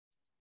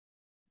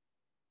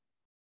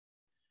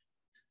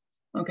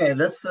Okay,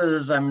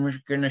 I'm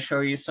going to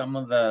show you some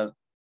of the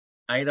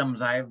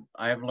items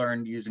I've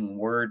learned using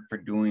Word for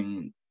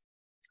doing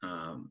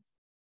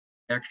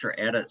extra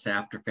edits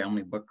after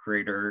Family Book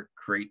Creator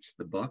creates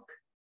the book.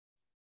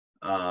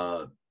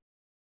 I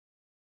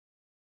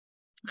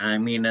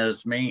mean,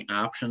 as many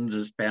options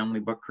as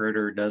Family Book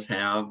Creator does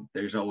have,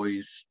 there's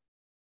always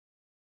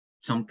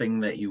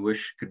something that you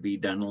wish could be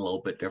done a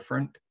little bit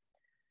different.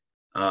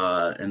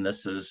 And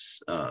this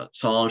is, so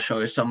I'll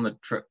show you some of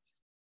the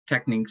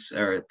techniques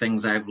or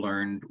things I've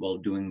learned while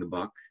doing the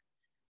book.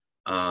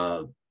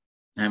 I'm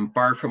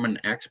far from an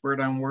expert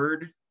on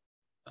Word,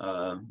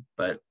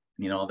 but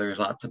you know, there's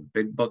lots of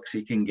big books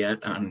you can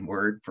get on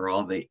Word for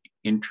all the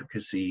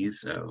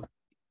intricacies of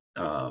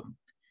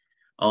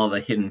all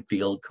the hidden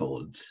field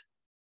codes.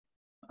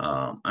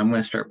 I'm going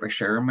to start by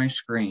sharing my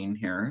screen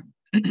here.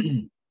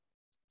 And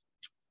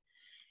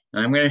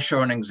I'm going to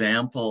show an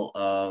example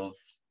of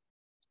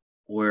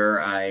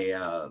where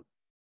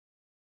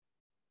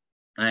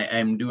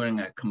I'm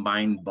doing a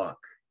combined book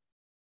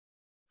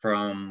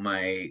from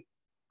my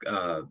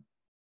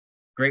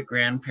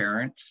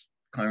great-grandparents,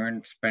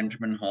 Clarence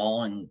Benjamin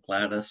Hall and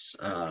Gladys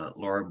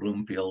Laura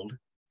Bloomfield.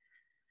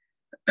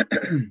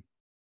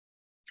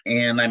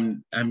 And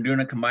I'm doing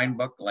a combined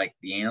book like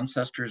the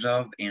ancestors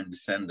of and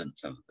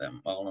descendants of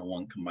them, all in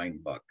one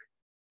combined book.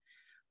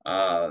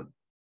 And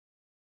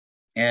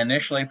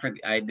initially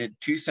I did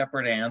two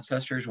separate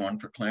ancestors, one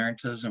for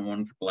Clarence's and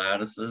one for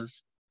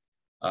Gladys's.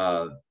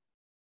 And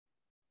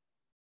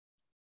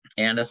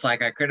it's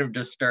like I could have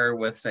just started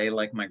with, say,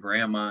 like my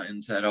grandma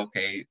and said,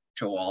 okay,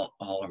 show all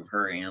of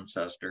her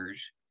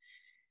ancestors.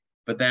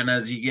 But then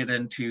as you get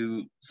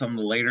into some of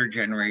the later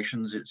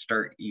generations,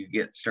 start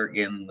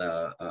getting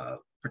the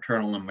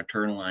paternal and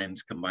maternal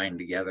lines combined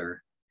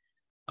together.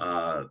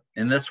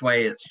 In this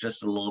way, it's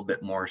just a little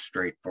bit more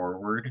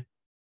straightforward.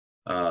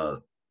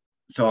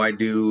 So I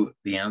do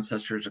the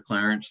ancestors of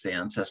Clarence, the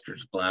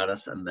ancestors of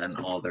Gladys, and then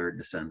all their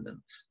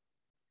descendants.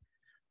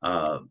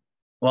 Well,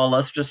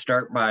 let's just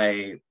start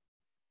by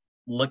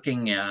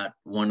looking at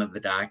one of the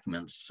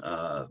documents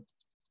that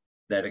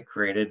it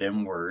created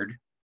in Word.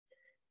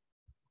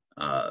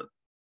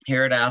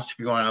 Here it asks if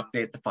you want to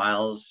update the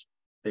files.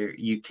 There,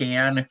 you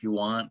can if you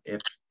want. If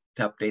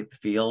to update the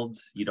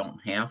fields, you don't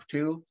have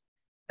to.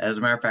 As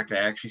a matter of fact, I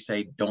actually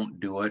say don't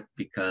do it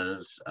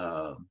because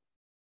you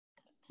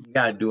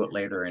got to do it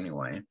later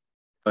anyway.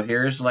 But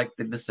here's like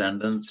the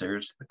descendants.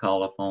 Here's the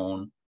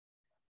colophon.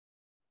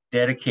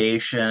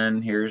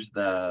 Dedication. Here's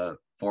the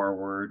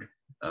forward.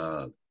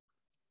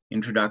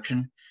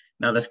 Introduction.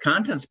 Now this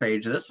contents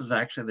page, this is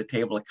actually the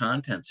table of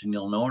contents, and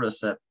you'll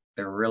notice that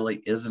there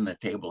really isn't a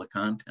table of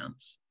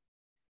contents.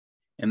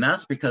 And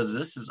that's because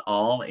this is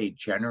all a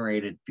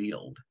generated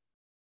field.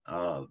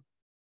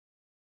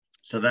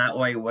 So that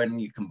way, when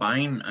you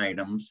combine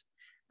items,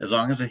 as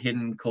long as the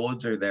hidden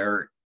codes are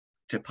there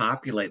to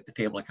populate the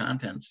table of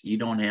contents, you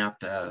don't have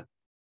to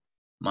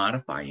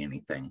modify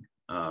anything.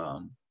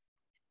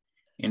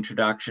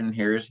 Introduction,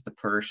 here's the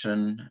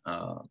person.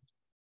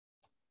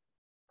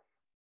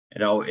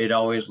 It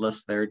always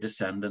lists their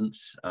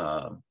descendants.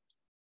 And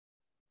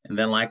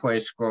then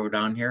likewise, scroll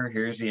down here,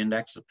 here's the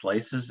index of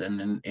places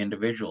and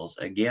individuals.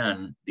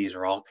 Again, these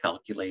are all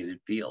calculated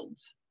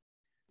fields.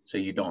 So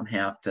you don't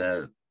have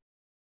to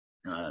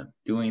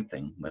do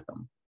anything with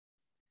them.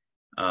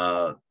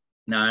 Now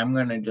I'm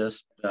gonna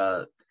just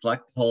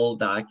select the whole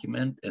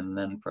document and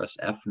then press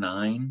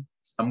F9.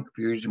 Some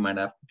computers you might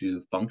have to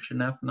do function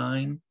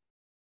F9.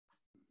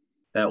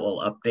 That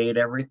will update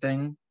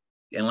everything.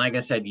 And like I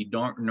said, you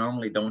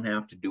normally don't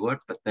have to do it,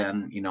 but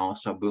then, you know,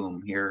 so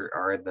boom, here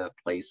are the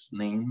place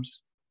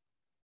names.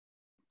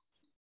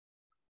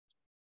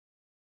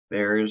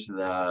 There's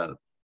the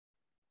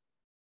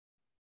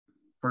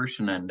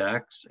person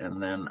index,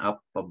 and then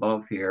up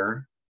above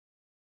here,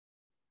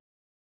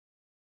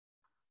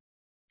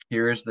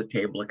 here's the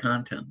table of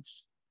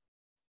contents.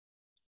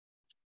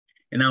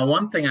 And now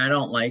one thing I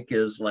don't like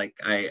is like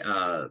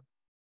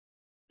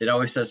it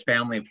always says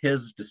family of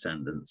his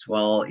descendants.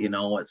 Well, you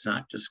know, it's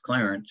not just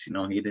Clarence, you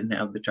know, he didn't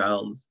have the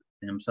child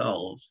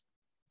himself.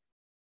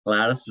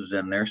 Gladys was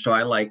in there. So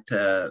I like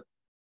to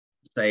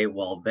say,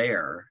 well,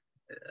 their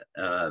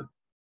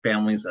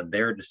families of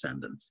their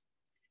descendants.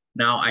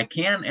 Now I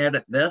can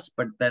edit this,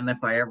 but then if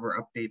I ever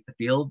update the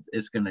fields,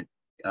 it's going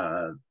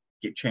to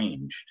get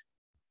changed.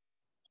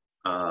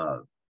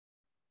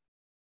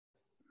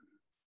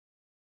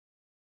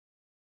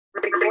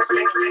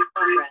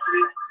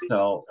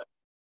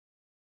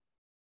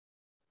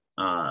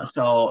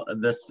 So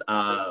this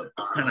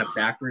kind of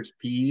backwards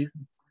P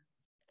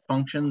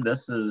function,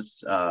 this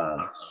is, hang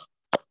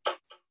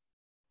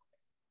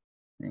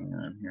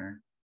on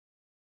here.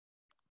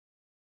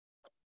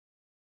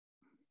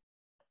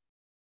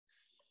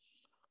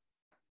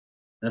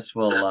 This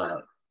will,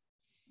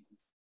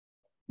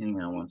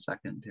 hang on one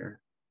second here.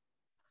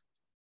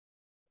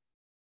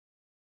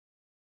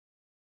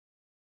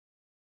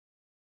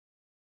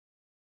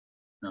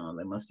 No,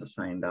 they must have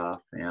signed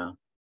off, yeah.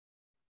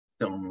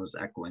 Someone was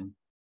echoing.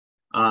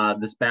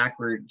 This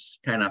backwards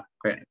kind of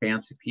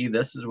fancy key,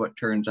 this is what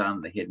turns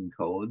on the hidden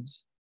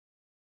codes.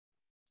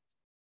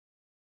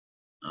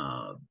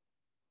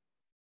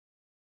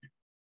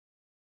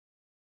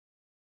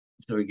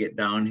 So we get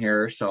down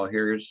here. So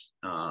here's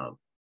the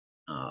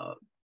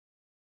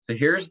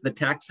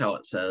text, how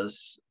it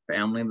says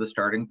family of the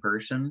starting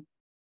person.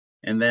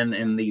 And then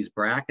in these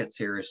brackets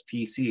here is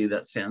TC,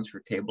 that stands for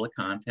table of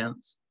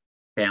contents,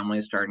 family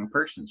of starting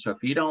person. So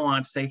if you don't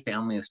want to say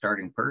family of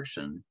starting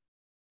person,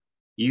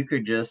 you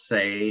could just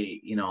say,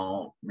 you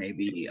know,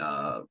 maybe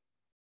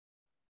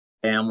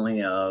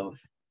family of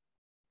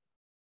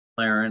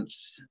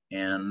Clarence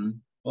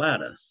and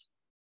Gladys,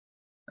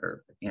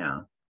 or yeah.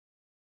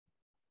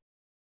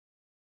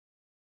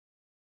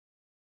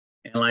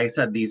 And like I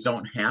said, these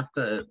don't have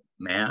to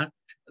match.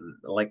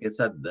 Like I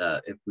said,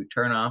 if we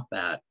turn off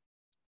that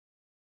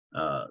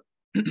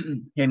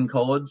hidden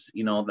codes,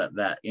 you know,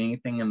 that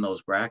anything in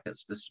those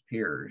brackets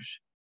disappears.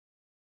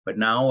 But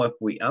now if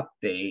we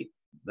update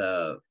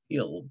the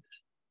field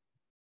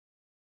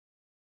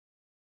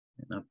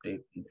and update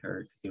the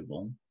entire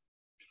table,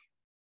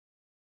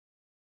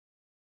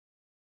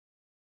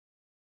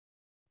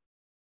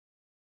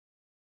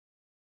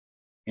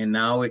 and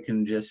now we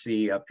can just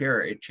see up here,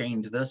 it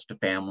changed this to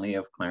family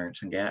of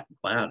Clarence and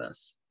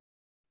Gladys.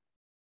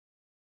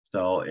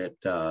 So it,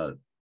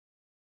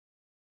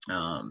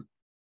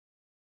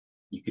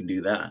 you can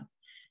do that.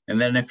 And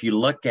then if you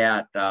look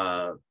at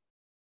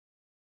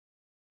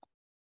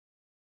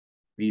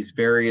these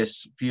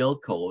various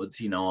field codes,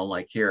 you know,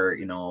 like here,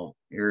 you know,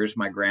 here's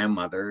my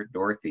grandmother,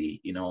 Dorothy,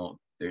 you know,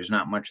 there's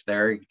not much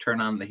there. You turn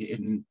on the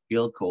hidden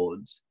field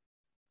codes.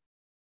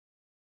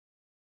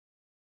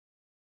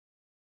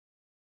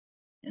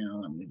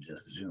 And let me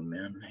just zoom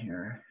in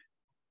here.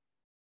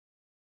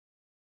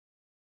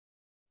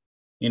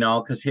 You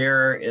know, because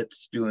here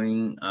it's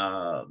doing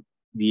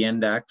the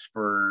index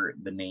for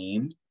the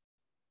name,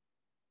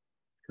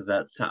 because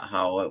that's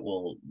how it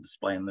will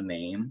display in the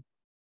name.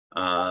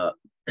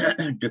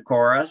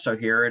 Decora, so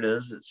here it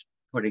is, it's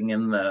putting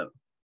in the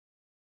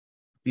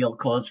field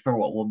codes for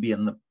what will be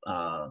in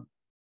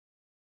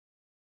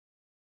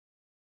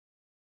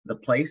the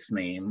place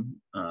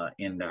name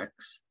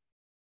index,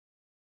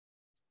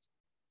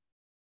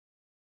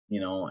 you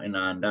know, and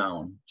on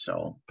down.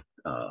 So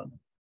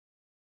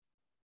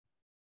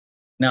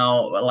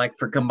now, like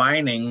for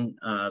combining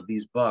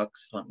these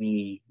books, let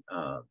me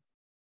go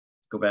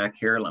back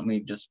here. Let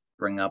me just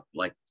bring up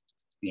like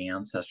the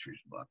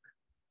Ancestors book.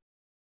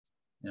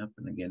 Yep,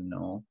 and again,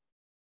 no.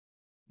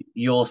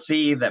 You'll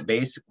see that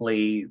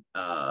basically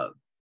the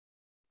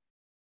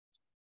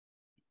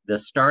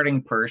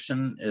starting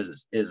person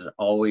is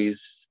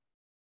always,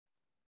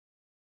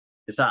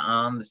 it's not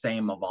on the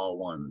same of all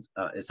ones.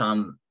 It's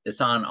on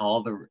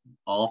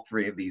all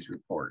three of these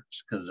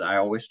reports, because I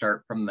always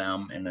start from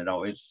them and it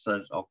always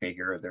says, okay,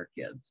 here are their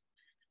kids.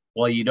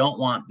 Well, you don't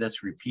want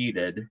this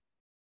repeated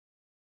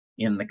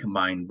in the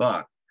combined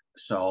book.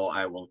 So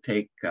I will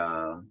take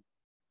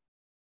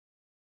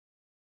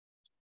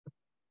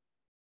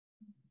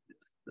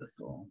this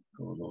will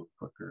go a little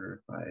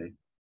quicker if I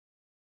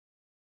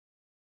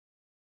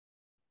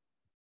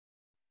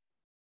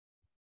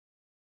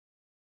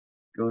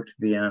go to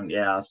the end.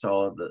 Yeah,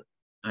 so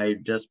I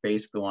just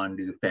basically want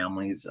to do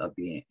families of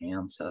the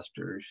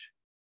ancestors.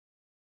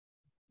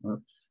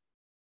 Oops.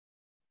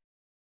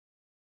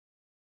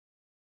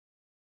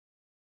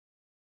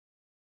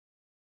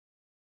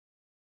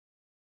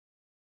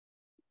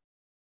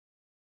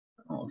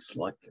 I'll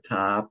select the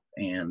top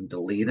and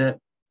delete it.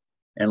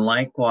 And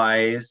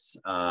likewise,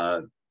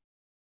 I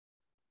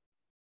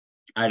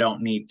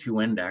don't need two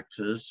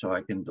indexes, so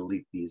I can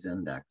delete these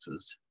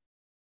indexes.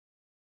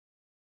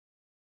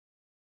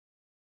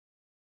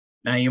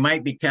 Now you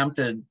might be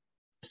tempted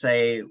to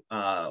say,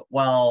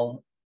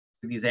 well,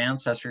 these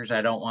ancestors,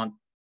 I don't want,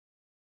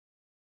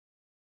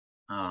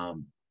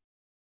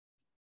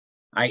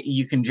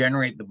 you can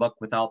generate the book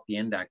without the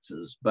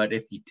indexes, but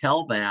if you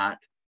tell that,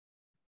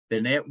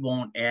 then it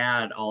won't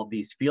add all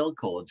these field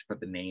codes for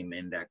the name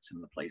index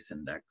and the place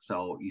index.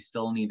 So you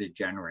still need to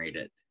generate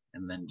it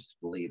and then just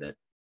delete it.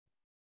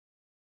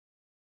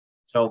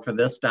 So for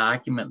this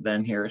document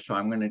then here, so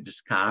I'm going to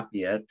just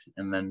copy it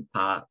and then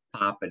pop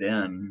it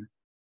in.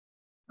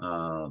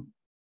 Well,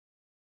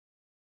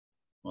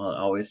 it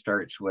always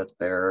starts with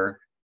their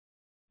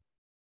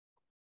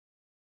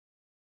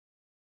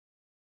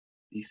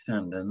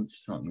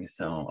descendants. Let me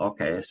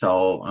okay,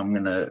 so I'm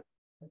going to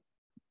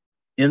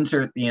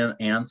insert the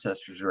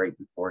ancestors right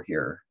before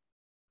here.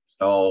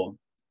 So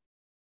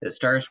it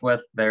starts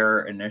with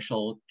their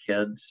initial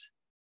kids,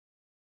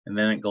 and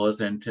then it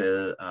goes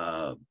into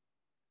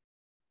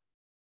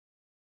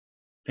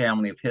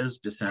family of his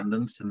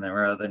descendants, and then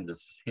rather than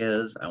just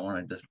his, I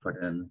want to just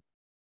put in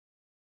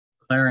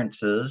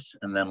Clarence's,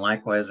 and then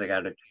likewise I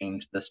got to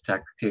change this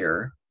text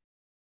here.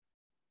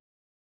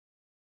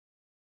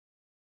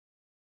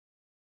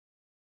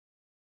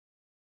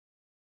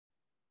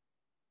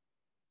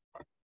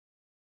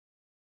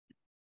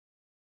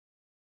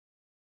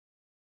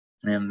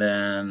 And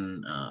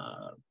then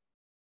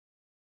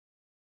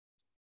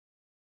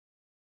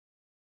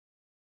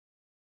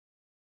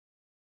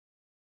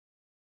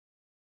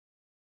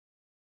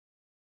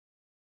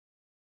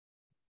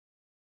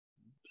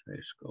I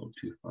scrolled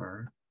too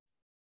far.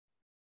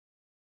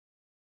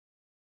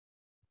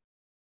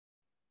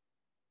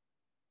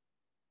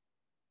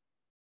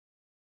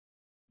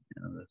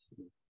 Yeah, this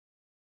is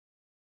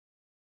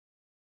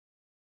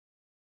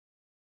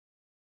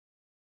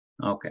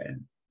okay.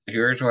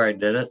 Here's where I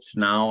did it. So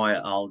now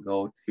I'll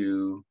go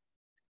to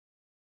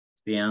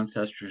the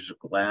ancestors of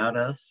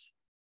Gladys.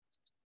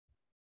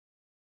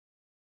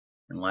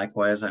 And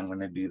likewise, I'm going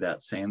to do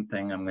that same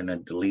thing. I'm going to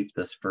delete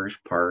this first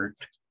part.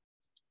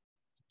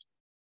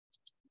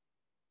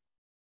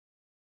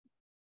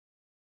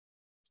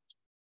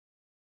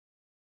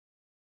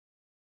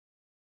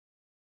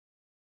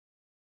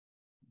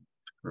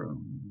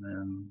 And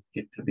then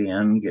get to the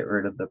end, get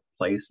rid of the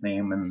place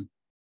name,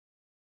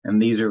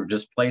 and these are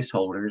just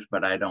placeholders,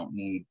 but I don't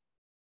need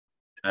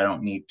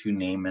 2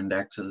 name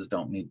indexes,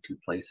 don't need 2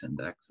 place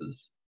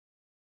indexes.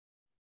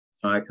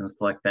 So I can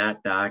select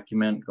that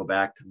document, go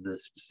back to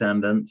this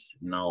descendants,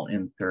 and I'll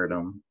insert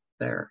them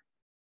there.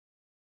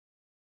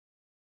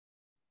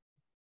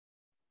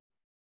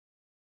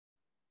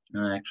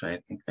 And actually, I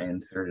think I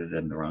inserted it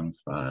in the wrong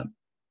spot.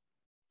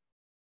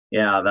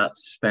 Yeah,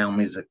 that's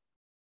families.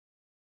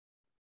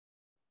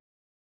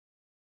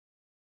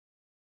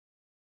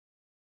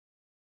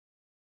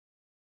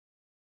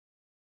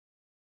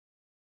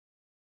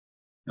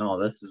 Oh,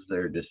 this is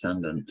their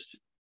descendants.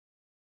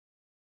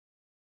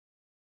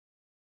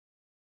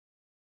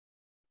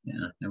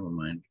 Yeah, never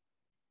mind.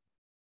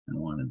 I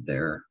wanted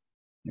there.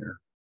 Here.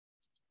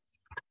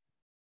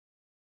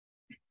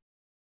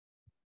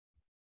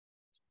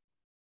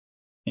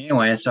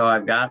 Anyway, so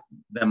I've got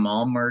them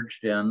all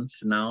merged in.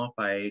 So now if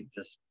I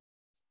just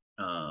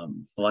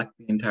select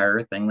the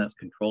entire thing, that's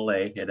Control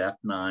A, hit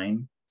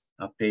F9,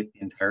 update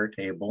the entire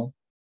table.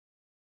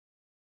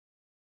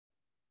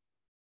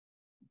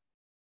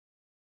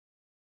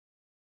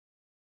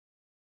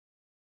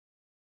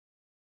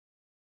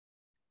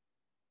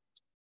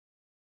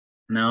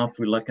 Now, if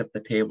we look at the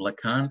table of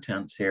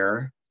contents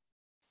here,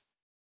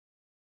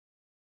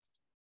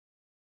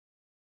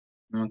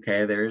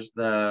 okay, there's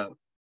the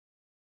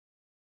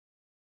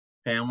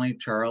family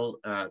Charles,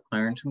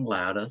 Clarence and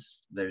Gladys.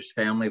 There's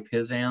family of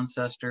his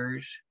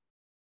ancestors.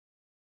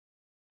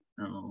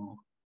 Oh.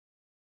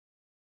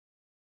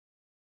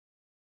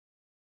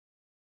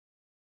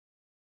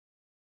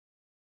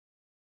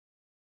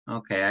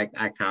 Okay,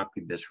 I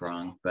copied this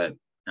wrong, but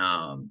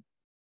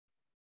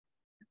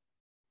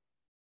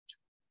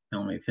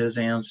family of his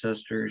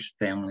ancestors,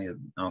 family of,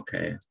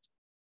 okay.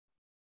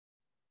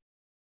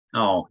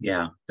 Oh,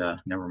 yeah, duh,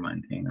 never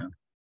mind, hang on.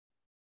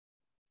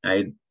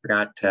 I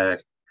forgot to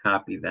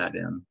copy that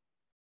in.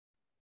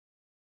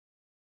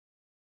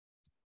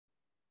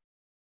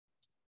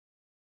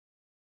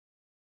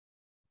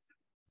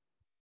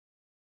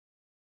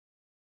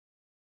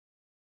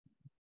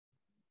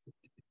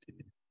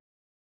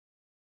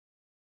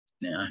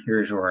 Yeah,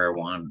 here's where I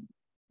want.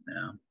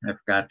 Yeah, I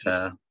forgot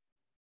to.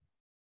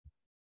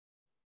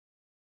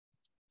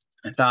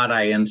 I thought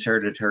I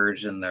inserted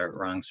hers in the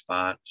wrong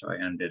spot, so I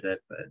undid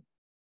it, but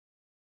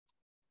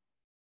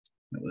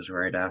it was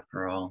right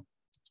after all.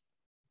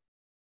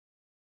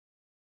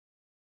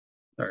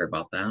 Sorry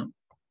about that.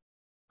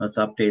 Let's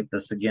update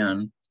this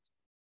again.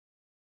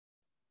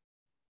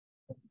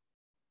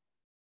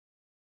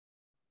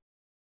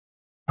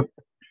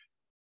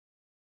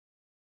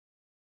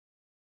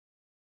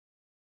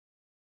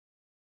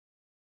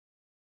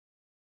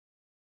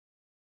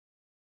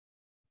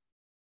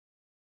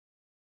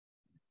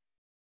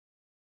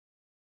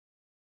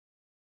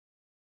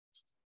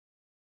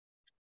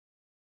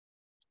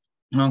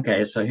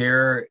 Okay, so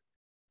here's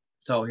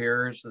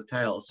the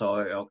title. So,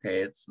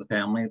 okay, it's the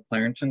family of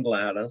Clarence and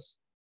Gladys.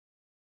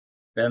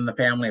 Then the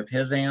family of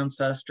his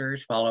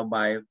ancestors, followed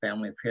by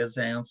family of his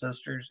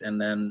ancestors, and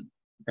then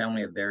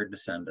family of their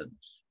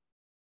descendants.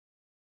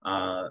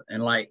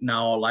 And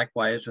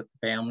likewise with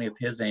the family of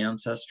his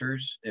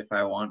ancestors, if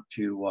I want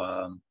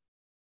to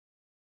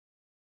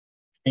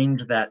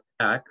change that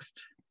text,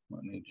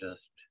 let me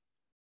just.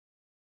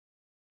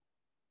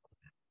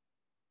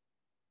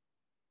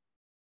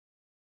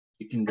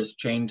 You can just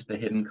change the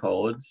hidden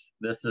codes.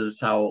 This is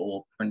how it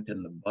will print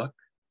in the book.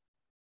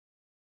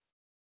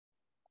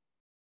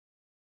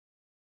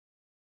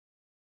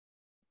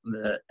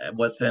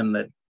 What's in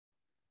the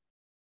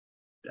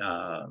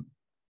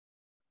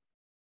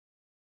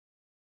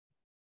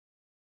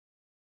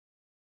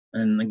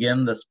and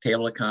again, this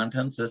table of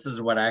contents, this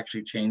is what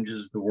actually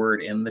changes the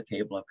word in the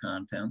table of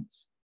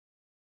contents.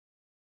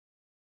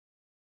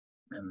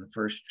 And the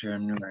first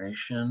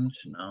generation,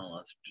 so now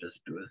let's just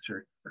do a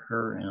search for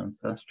her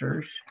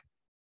ancestors.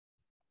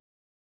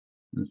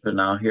 And so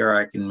now here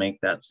I can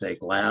make that say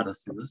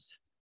Gladys's.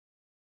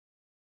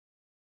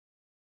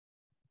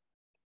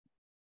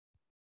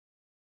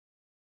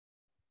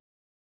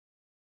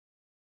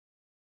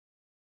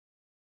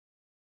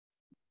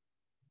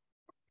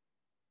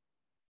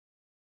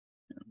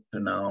 So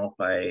now if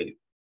I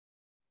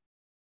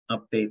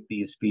update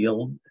these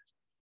fields,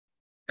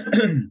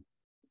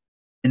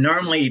 and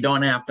normally you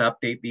don't have to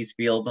update these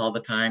fields all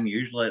the time.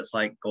 Usually it's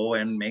like go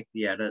and make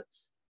the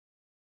edits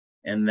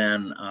And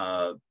then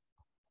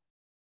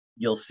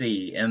you'll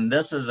see, and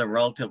this is a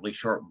relatively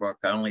short book.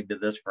 I only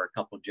did this for a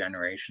couple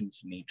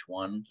generations in each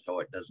one, so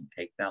it doesn't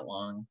take that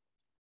long.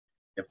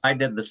 If I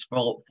did this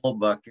full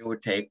book, it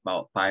would take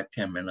about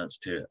 5-10 minutes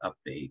to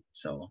update.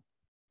 So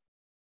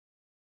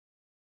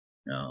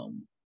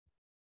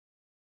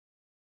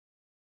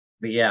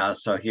but yeah,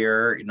 so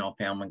here, you know,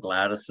 family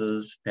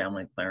Gladys's,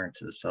 family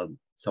Clarence's,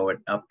 so it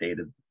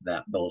updated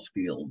those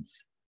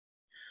fields.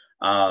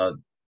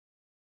 One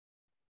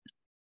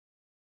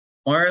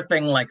other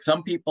thing, like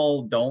some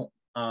people don't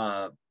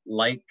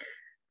like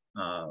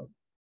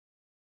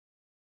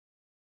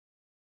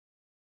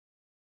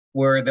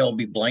where there'll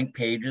be blank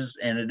pages,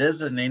 and it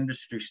is an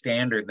industry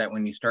standard that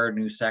when you start a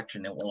new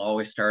section, it will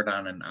always start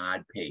on an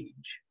odd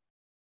page.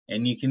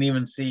 And you can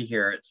even see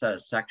here, it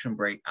says section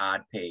break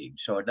odd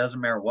page. So it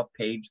doesn't matter what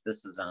page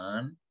this is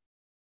on.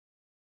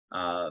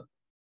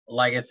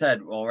 Like I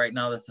said, well, right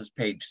now this is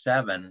page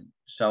 7.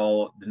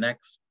 So the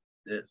next,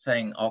 it's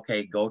saying,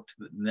 okay, go to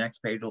the next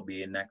page will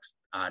be a next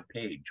odd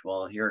page.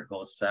 Well, here it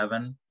goes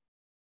 7.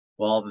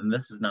 Well, then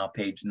this is now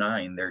page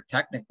 9. There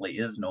technically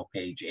is no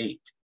page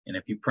 8. And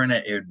if you print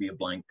it, it would be a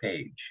blank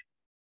page.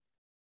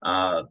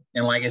 And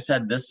like I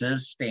said, this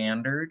is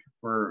standard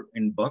for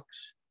in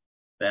books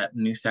that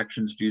new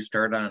sections do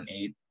start on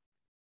a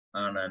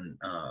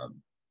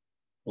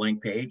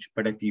blank page.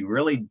 But if you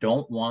really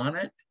don't want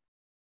it,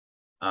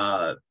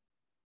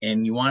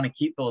 and you want to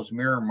keep those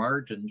mirror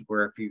margins,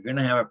 where if you're going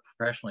to have it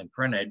professionally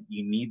printed,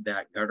 you need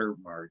that gutter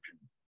margin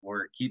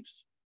where it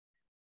keeps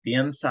the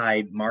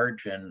inside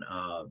margin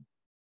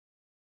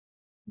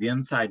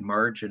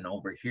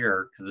over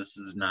here, because this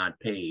is not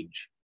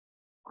page,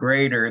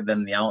 greater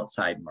than the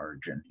outside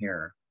margin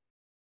here.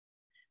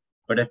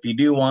 But if you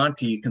do want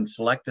to, you can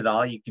select it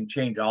all. You can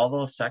change all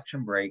those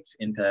section breaks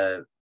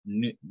into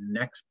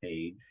next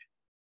page.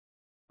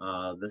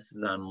 This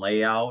is on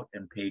layout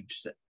and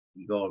page.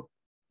 You go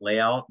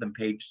layout, then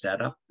page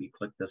setup. You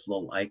click this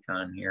little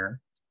icon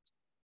here.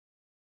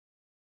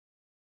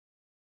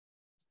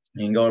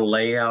 You can go to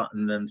layout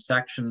and then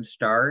section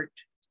start.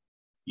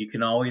 You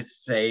can always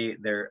say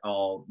they're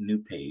all new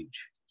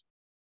page.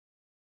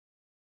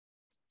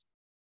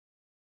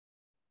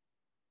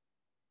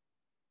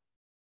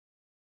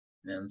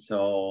 And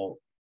so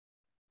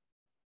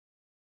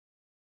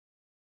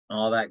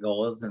all that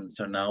goes. And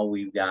so now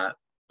we've got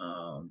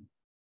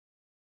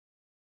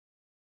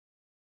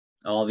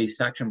all these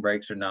section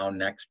breaks are now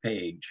next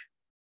page.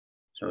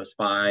 So it's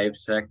 5,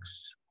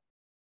 6,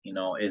 you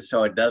know,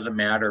 so it doesn't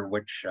matter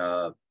which,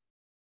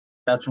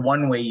 that's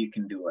one way you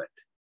can do it.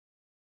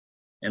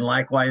 And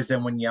likewise,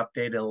 then when you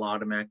update it, it'll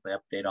automatically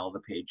update all the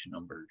page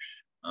numbers.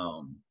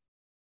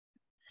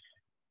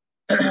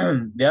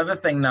 The other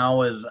thing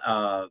now is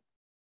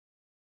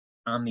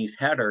on these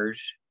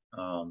headers,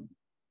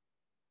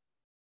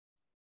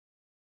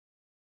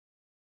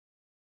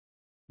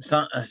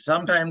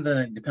 sometimes, and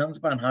it depends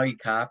upon how you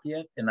copy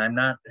it, and I'm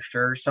not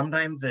sure,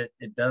 sometimes it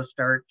does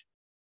start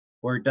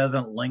where it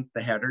doesn't link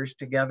the headers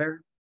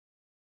together.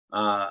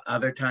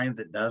 Other times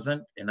it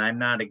doesn't, and I'm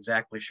not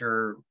exactly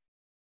sure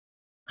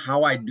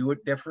how I do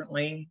it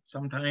differently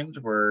sometimes,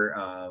 where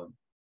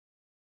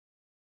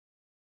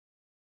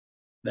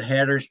the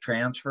headers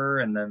transfer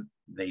and then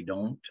they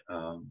don't,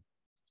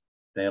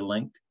 they're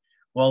linked.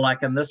 Well,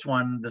 like in this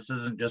one, this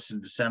isn't just a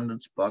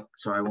descendants book,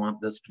 so I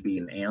want this to be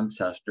an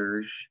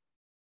ancestors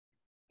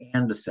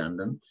and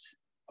descendants.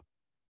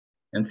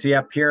 And see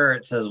up here,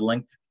 it says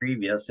link to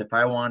previous. If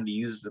I wanted to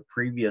use the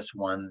previous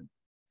one,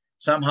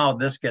 somehow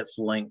this gets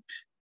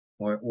linked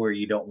where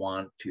you don't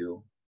want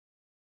to.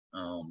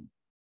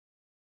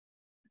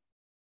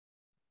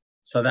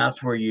 So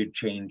that's where you'd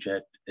change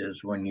it,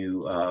 is when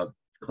you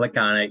click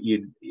on it,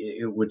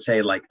 it would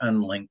say like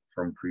unlinked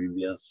from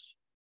previous.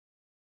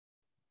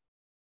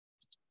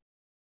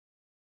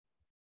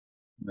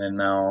 Then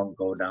now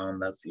go down,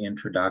 that's the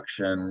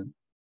introduction.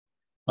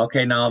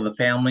 Okay, now the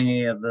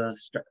family of the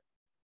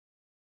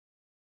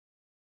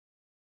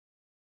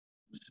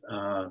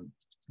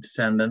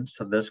descendants.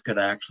 So this could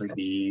actually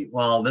be,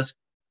 well, this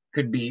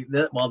could be,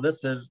 well,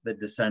 this is the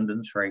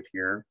descendants right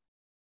here.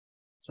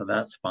 So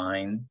that's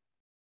fine,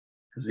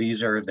 because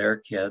these are their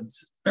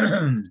kids.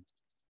 But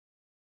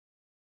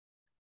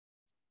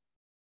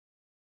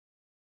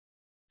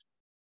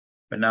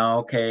now,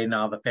 okay,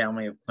 now the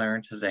family of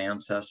Clarence's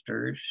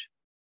ancestors.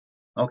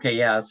 Okay,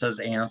 yeah, it says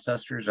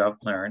ancestors of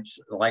Clarence.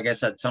 Like I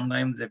said,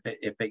 sometimes if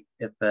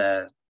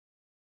the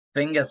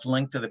thing gets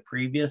linked to the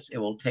previous, it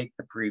will take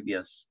the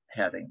previous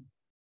heading.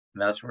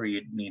 And that's where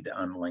you need to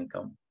unlink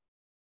them.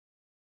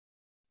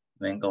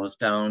 Then it goes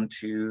down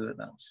to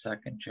that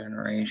second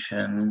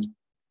generation.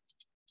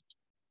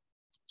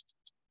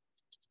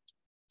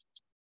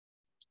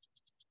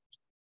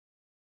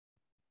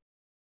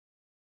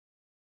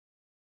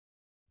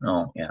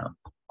 Oh, yeah.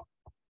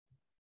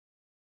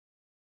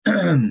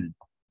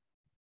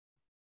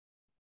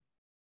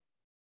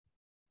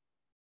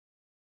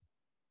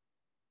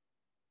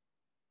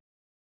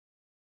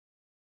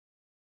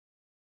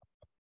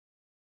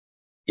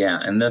 Yeah,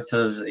 and this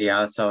is,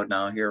 yeah, so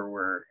now here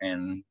we're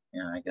in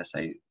Yeah, I guess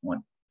I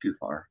went too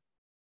far.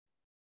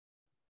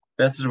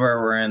 This is where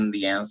we're in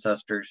the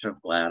ancestors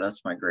of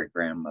Gladys, my great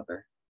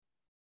grandmother.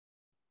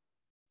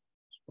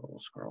 Scroll,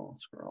 scroll,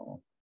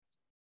 scroll.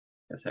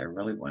 Guess I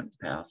really went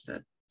past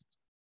it.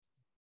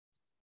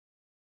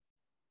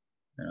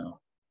 No.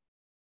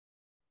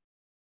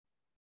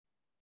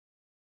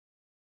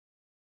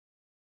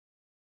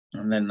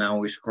 And then now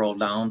we scroll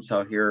down.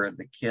 So here are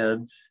the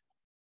kids.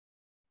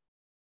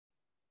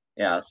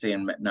 Yeah, see,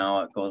 and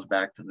now it goes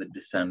back to the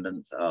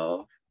descendants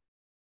of,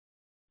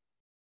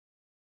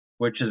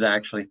 which is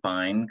actually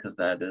fine because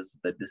that is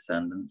the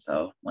descendants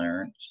of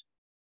Clarence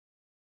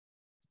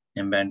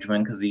and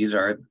Benjamin, because these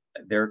are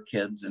their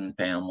kids and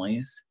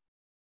families.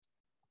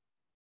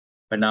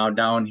 But now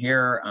down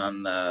here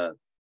on the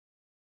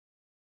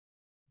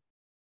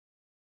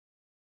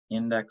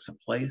index of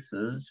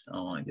places,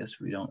 oh, I guess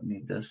we don't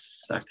need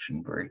this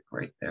section break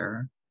right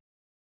there.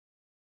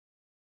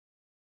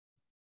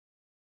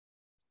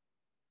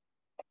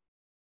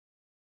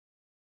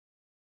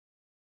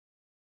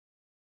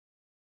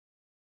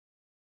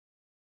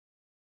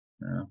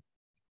 Yeah.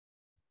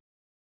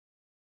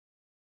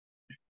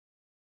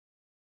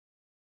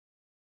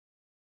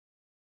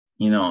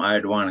 You know,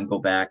 I'd want to go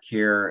back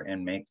here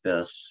and make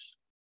this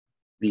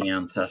the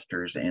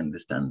ancestors and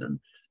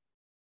descendants.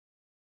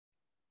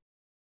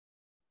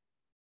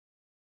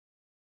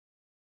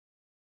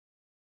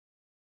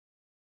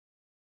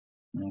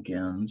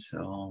 Again,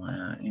 so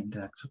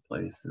index of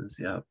places,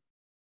 yep.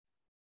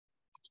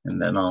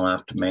 And then I'll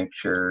have to make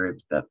sure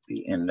that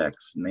the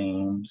index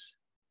names,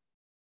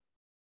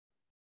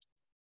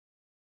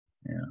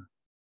 yeah.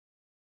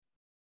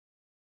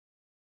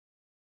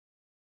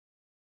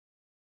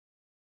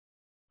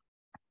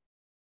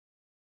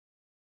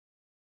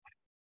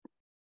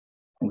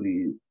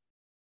 We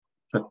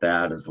put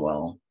that as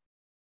well.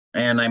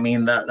 And I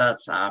mean,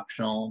 that's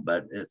optional,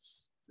 but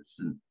it's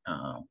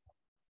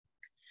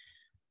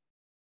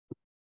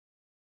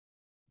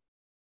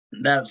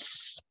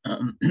that's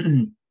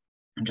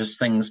just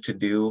things to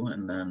do.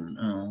 And then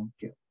I'll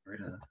get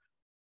rid of,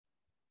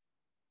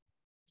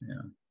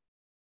 yeah.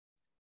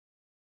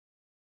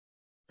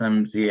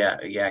 Sometimes,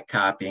 yeah,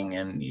 copying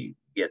and you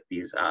get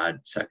these odd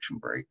section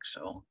breaks.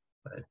 So,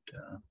 but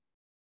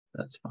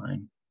that's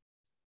fine.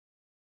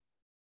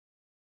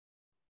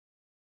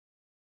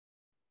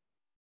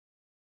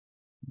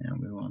 Yeah,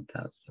 we want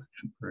that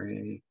section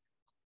break.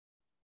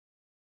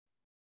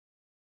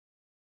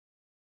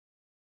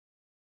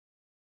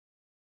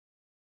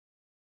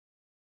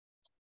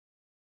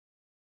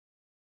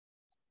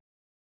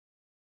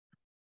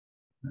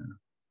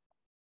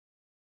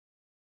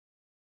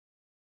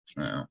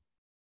 Yeah.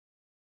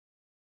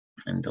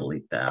 And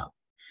delete that.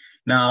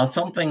 Now,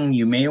 something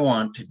you may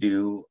want to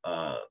do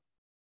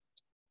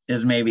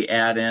is maybe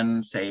add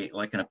in, say,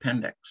 like an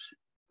appendix.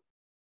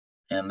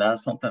 And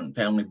that's something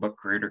Family Book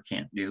Creator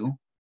can't do.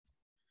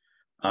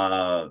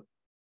 So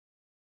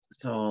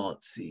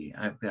let's see,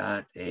 I've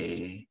got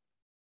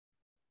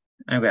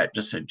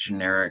just a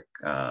generic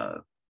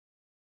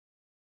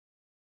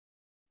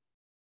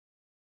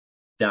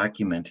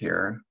document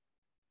here.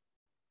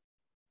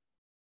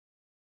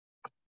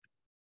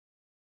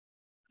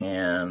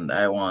 And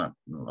I want,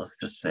 let's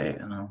just say,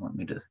 let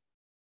me just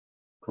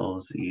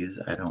close these.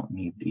 I don't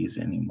need these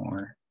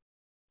anymore.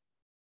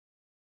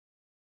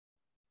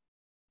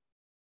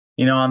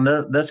 You know,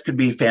 and this could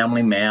be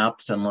family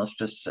maps, and let's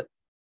just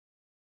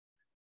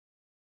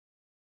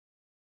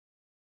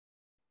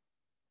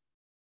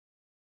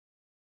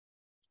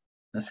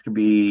this could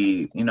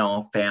be, you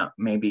know,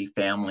 maybe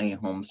family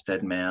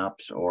homestead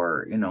maps,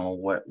 or you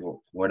know,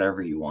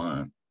 whatever you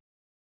want.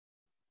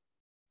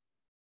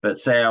 But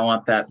say I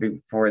want that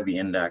before the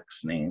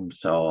index name,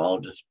 so I'll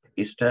just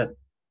paste it.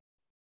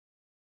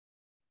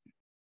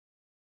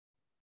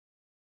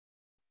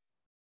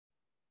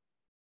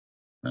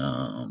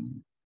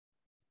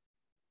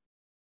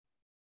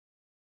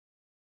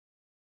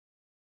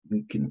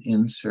 We can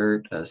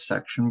insert a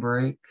section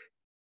break.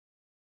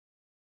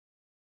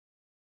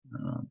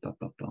 That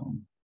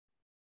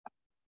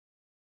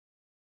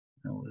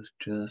was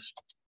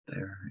just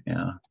there,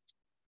 yeah.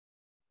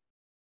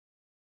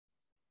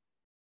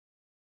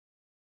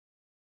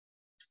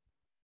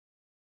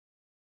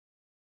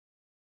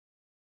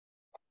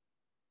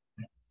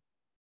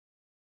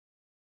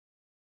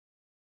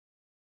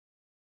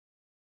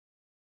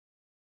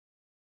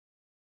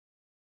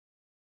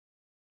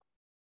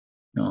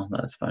 No,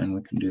 that's fine,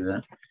 we can do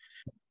that.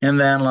 And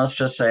then let's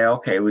just say,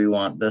 okay, we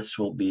want this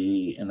will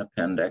be an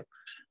appendix.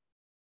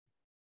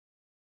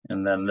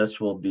 And then this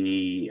will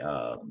be, you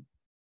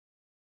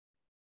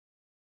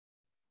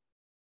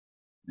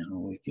know,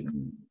 we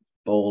can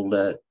bold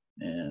it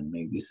and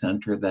maybe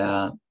center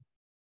that.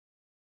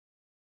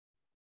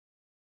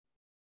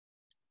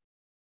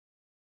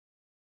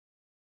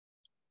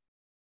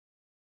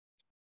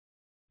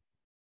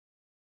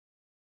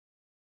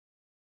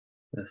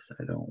 This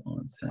I don't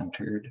want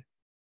centered.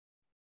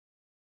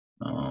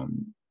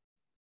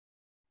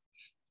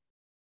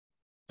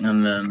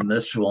 And then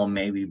this will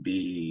maybe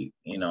be,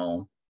 you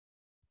know,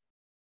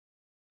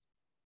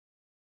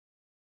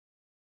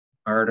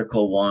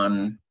 Article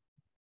 1.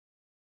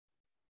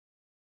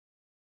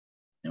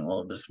 And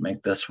we'll just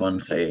make this one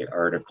say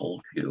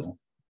Article 2.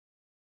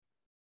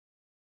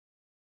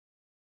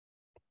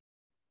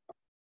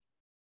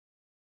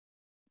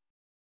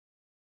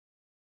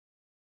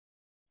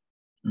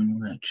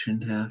 And that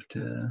shouldn't have to,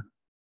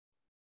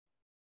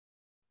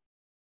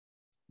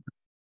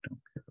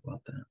 don't care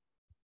about that.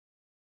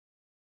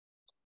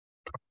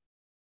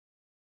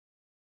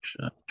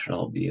 Should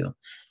all be.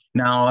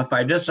 Now, if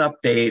I just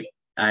update,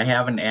 I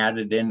haven't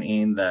added in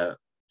any of the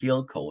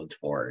field codes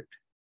for it.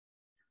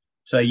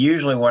 So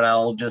usually what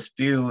I'll just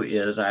do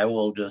is I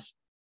will just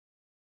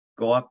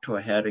go up to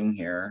a heading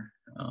here.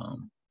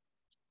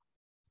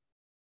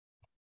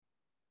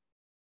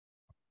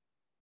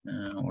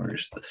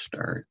 Where's the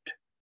start?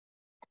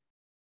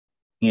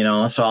 You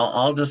know, so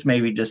I'll just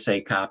maybe just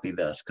say copy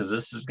this, because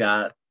this has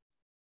got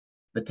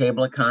the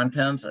table of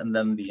contents and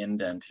then the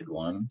indented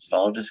one. So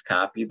I'll just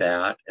copy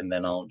that, and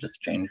then I'll just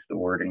change the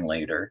wording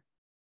later.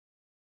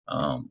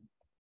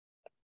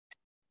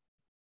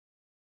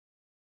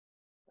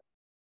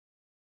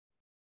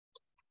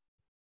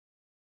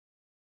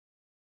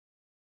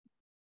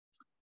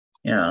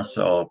 Yeah,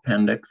 so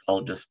appendix,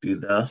 I'll just do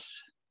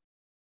this.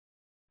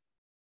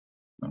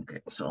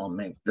 Okay, so I'll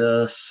make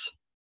this.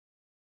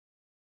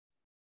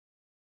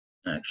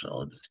 Actually,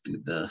 I'll just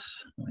do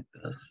this like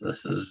this.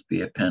 This is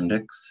the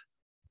appendix.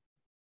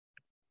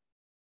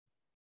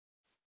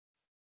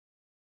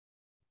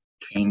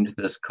 Change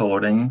this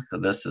coding, so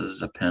this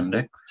is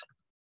appendix.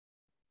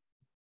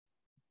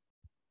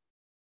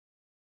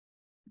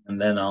 And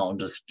then I'll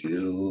just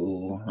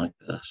do like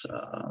this,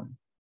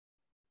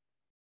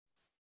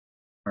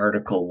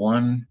 Article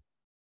 1.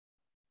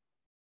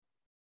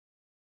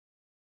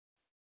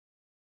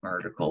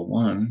 Article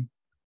 1.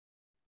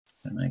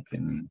 And I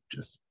can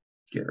just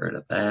get rid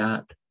of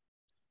that.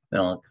 Then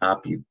I'll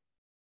copy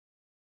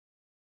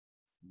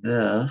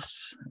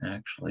this.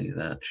 Actually,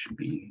 that should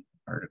be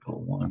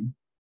Article 1.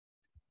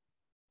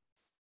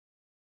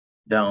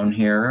 Down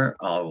here,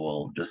 I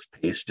will just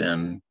paste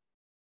in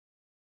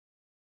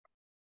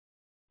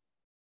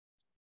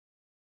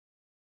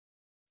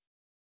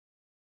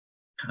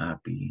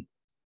copy.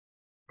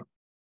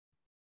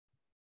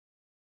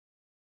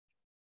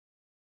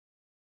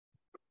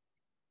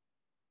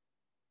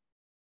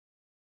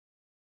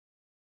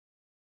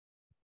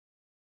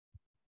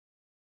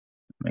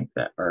 Make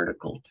that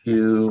Article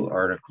 2,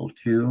 Article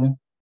 2.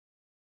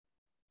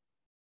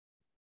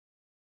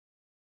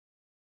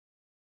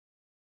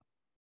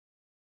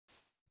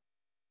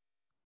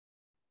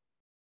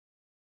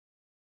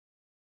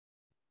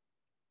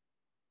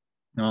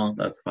 No,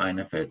 that's fine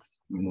if it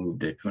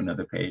moved it to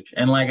another page.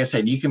 And like I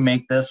said, you can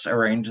make this,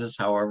 arrange this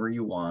however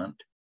you want.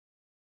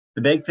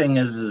 The big thing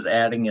is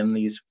adding in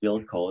these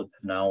field codes.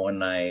 Now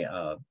when I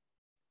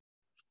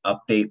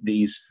update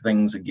these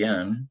things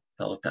again,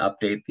 tell it to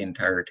update the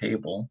entire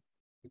table.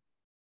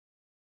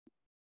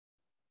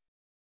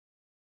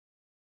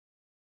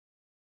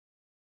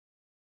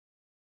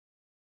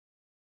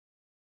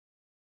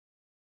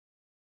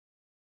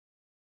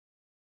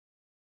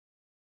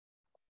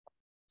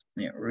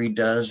 It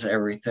redoes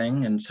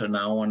everything. And so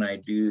now when I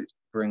do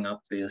bring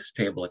up this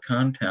table of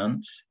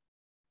contents,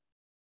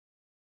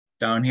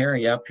 down here,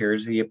 yep,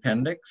 here's the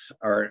appendix,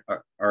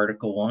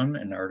 Article 1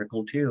 and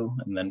Article 2,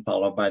 and then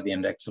followed by the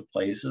index of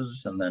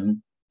places and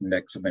then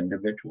index of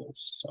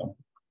individuals. So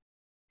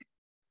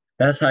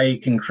that's how you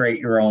can create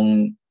your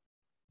own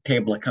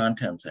table of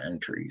contents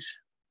entries.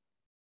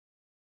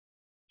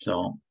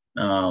 So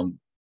are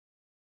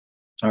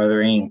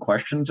there any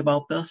questions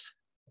about this?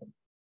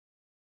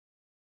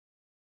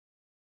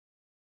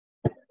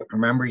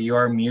 Remember, you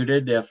are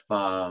muted if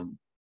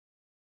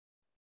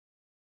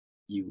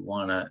you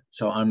want to,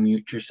 so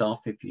unmute yourself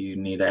if you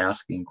need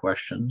asking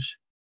questions.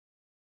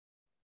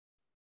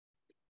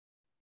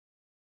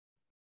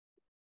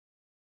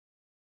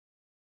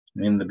 I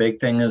mean, the big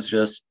thing is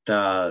just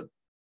to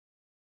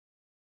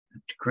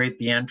create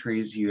the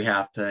entries, you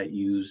have to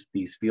use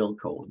these field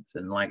codes.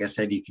 And like I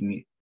said, you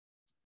can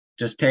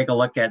just take a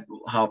look at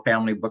how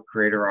Family Book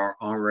Creator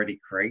already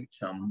creates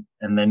them,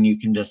 and then you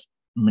can just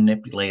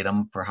manipulate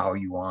them for how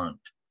you want.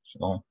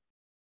 So,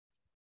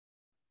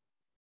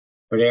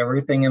 but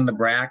everything in the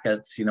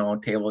brackets, you know,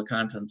 table of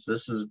contents,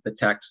 this is the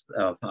text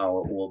of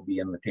how it will be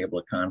in the table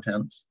of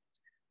contents.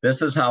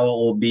 This is how it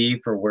will be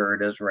for where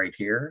it is right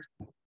here.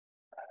 You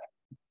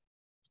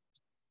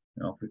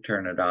know, if we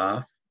turn it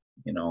off,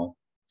 you know,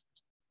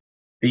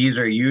 these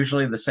are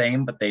usually the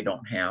same, but they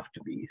don't have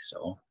to be.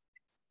 So,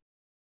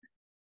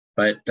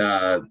 but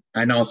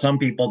I know some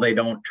people, they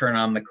don't turn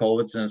on the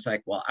codes, and it's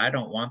like, well, I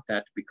don't want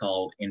that to be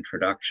called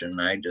introduction.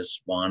 I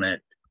just want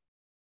it,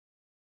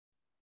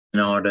 you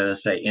know, to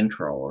say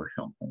intro or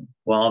something.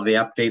 Well, they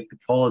update the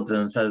codes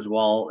and it says,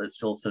 well, it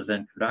still says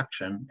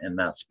introduction, and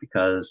that's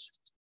because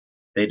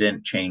they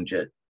didn't change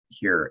it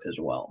here as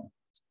well.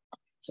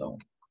 So.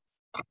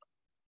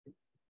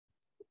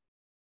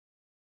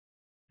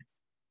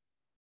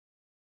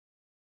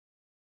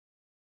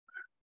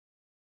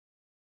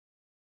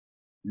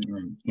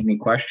 Any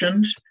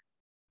questions?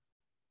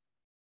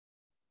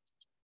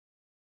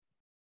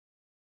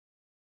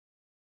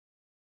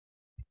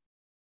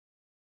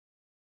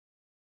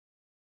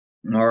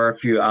 or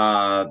if you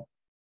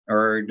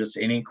or just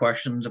any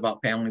questions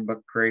about Family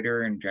Book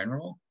Creator in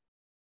general.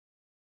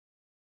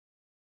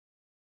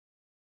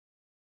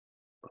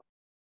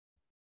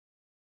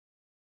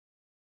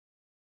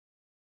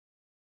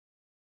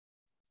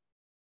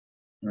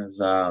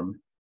 As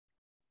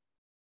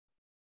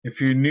if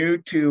you're new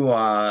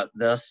to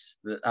this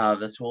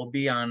will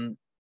be on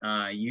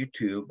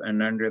YouTube,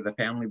 and under the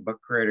Family Book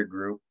Creator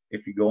group,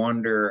 if you go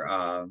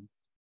under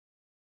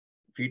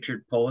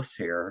featured posts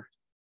here,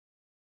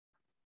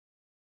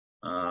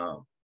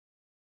 on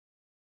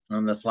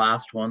this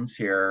last ones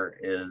here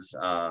is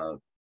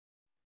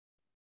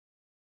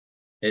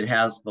it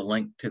has the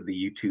link to the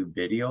YouTube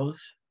videos.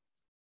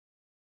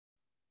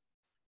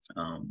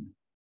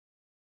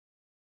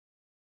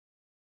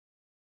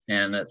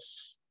 And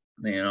it's,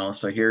 you know,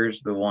 so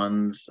here's the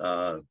ones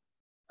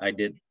I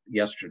did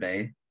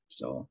yesterday.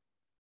 So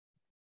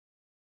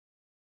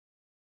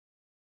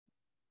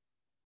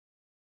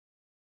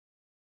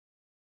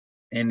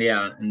and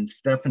yeah, and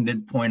Stefan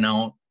did point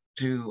out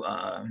to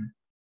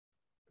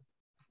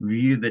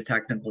view the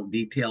technical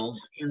details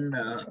in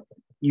the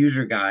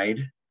user guide,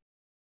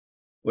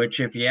 which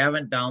if you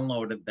haven't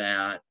downloaded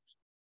that,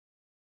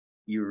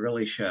 you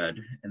really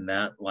should. And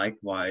that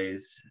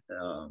likewise,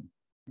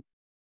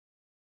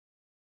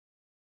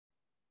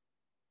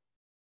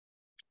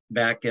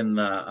 back in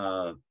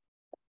the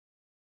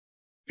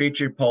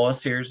featured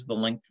posts, here's the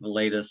link to the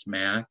latest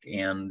Mac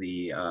and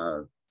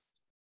the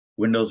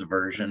Windows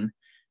version.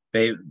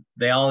 They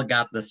all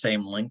got the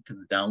same link to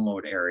the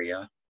download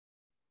area.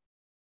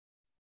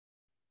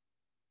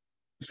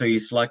 So you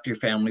select your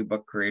Family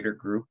Book Creator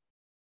group.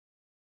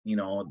 You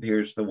know,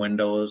 here's the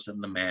Windows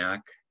and the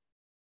Mac.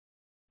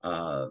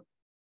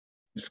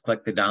 Just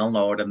click the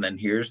download, and then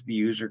here's the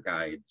user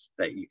guides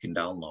that you can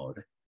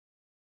download.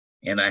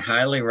 And I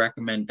highly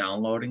recommend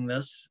downloading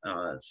this.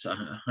 It's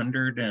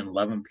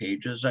 111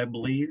 pages, I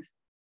believe.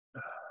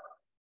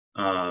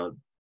 But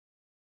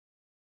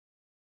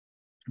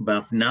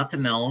if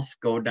nothing else,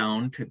 go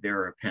down to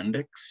their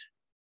appendix.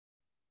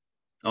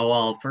 Oh,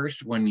 well,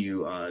 first, when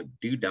you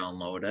do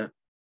download it,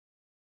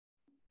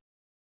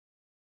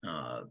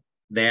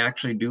 they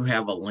actually do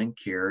have a link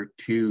here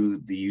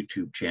to the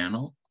YouTube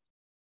channel,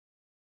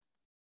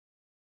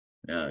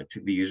 to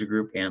the user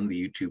group and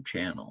the YouTube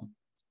channel.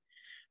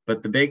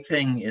 But the big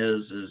thing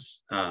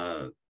is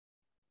down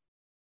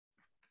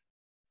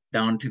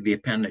to the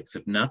appendix.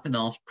 If nothing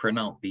else, print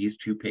out these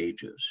 2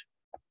 pages,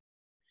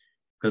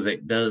 because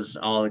it does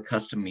all the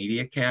custom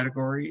media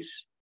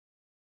categories.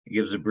 It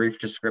gives a brief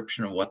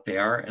description of what they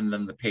are, and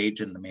then the page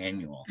and the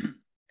manual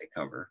they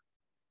cover.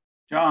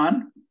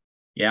 John?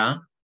 Yeah?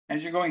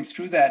 As you're going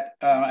through that,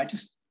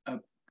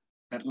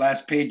 that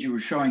last page you were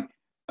showing,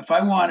 if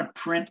I want to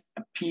print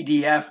a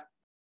PDF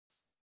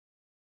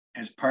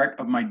as part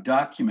of my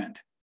document,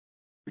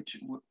 which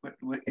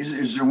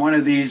is there one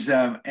of these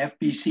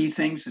FBC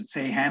things that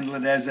say handle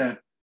it as a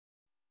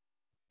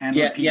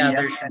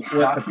PDF as a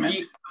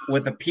document?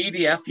 With a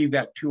PDF, you've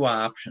got 2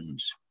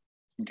 options.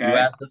 Okay. You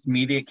have this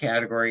media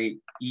category.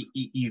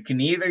 You can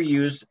either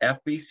use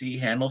FBC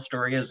handle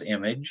story as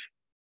image,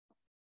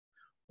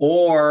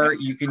 or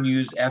you can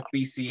use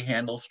FBC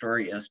handle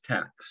story as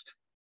text.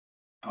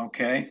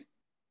 Okay.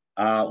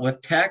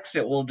 With text,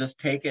 it will just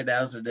take it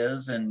as it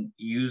is and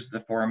use the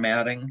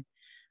formatting.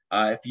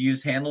 If you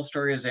use handle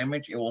story as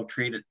image, it will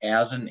treat it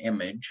as an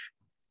image,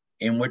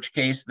 in which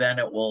case then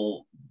it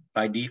will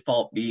by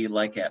default be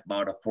like at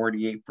about a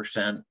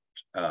 48%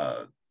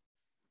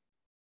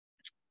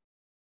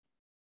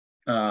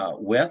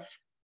 width,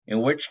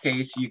 in which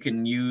case you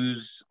can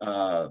use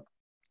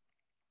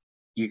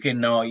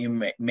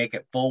you make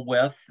it full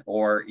width,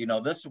 or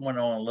this one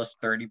only lists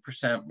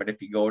 30%, but if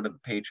you go to the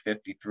page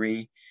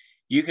 53,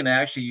 you can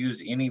actually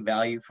use any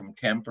value from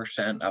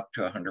 10% up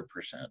to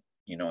 100%.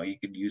 You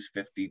could use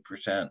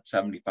 50%,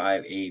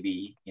 75,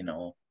 80,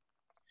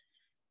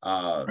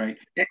 right.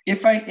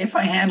 If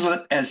I handle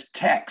it as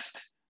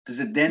text, does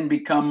it then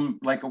become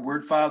like a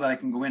Word file that I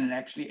can go in and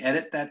actually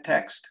edit that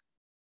text?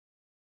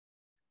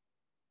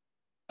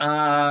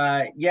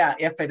 Yeah,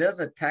 if it is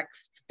a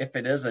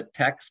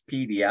text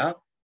PDF,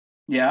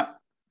 yeah,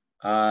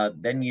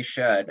 then you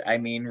should. I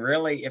mean,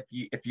 really,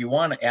 if you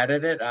want to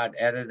edit it, I'd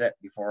edit it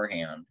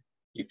beforehand.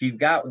 If you've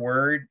got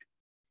Word,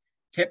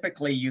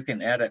 typically you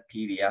can edit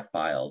PDF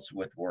files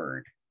with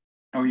Word.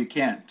 Oh, you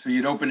can. So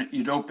you'd open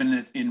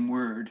it in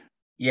Word.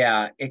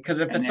 Yeah, because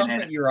if it's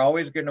something you're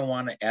always going to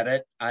want to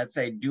edit, I'd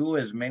say do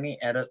as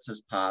many edits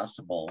as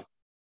possible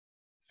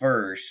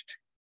first.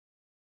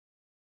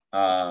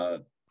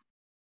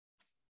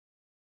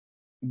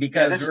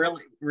 Because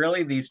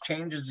really these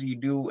changes you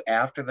do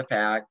after the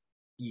fact,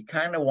 you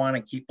kind of want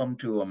to keep them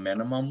to a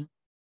minimum.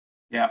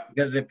 Yeah.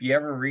 Because if you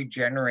ever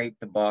regenerate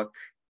the book,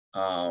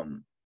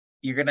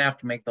 you're going to have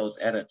to make those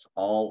edits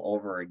all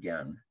over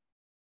again.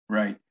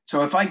 Right.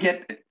 So if I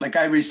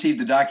received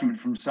the document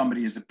from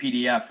somebody as a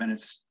PDF and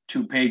it's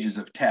 2 pages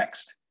of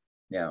text.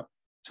 Yeah.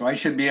 So I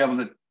should be able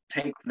to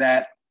take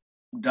that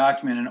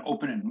document and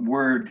open it in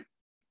Word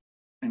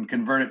and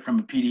convert it from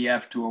a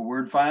PDF to a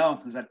Word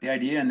file. Is that the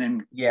idea? And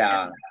then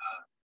yeah,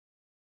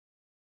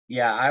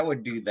 I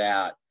would do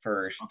that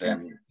first, okay.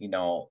 and you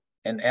know,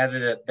 and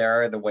edit it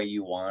there the way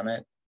you want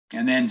it,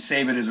 and then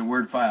save it as a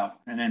Word file,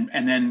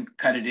 and then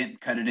cut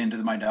it into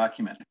my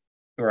document.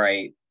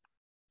 right.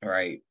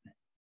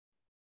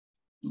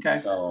 Okay.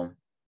 So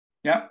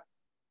yeah.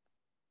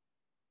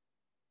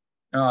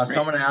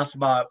 Someone asked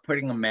about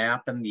putting a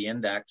map in the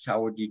index.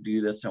 How would you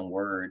do this in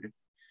Word?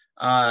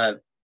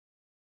 Actually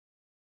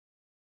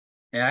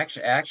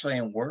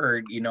in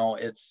Word, you know,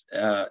 it's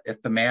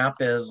if the map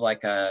is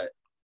like a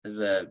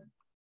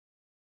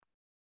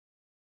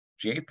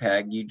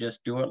JPEG, you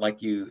just do it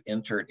like you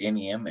insert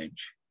any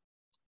image.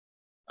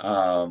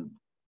 Let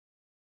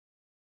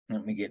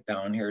me get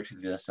down here to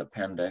this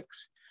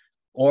appendix.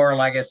 Or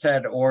like I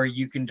said, or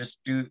you can just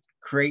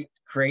create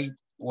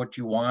what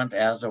you want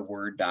as a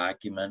Word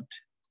document.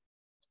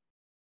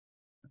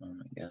 I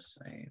guess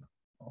I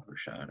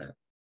overshot it.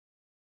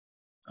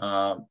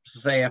 So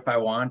say if I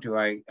want to,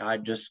 I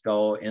just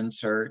go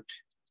insert,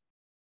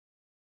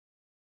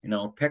 you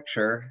know,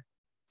 picture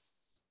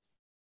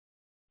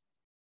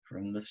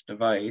from this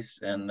device,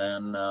 and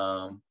then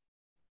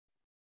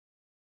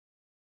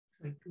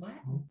like what?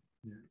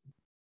 Yeah.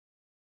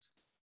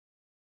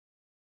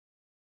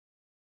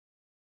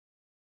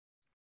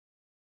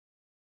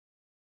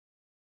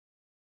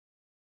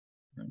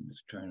 I'm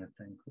just trying to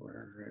think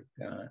where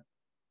I've got.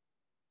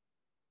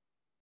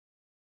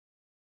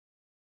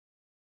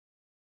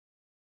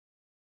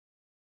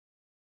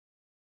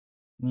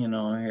 You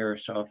know, here,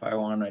 so if I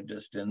want to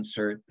just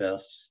insert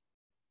this,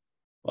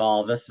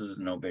 well, this is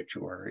an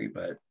obituary,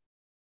 but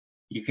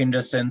you can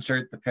just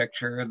insert the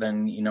picture,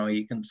 then, you know,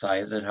 you can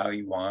size it how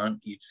you want.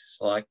 You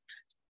select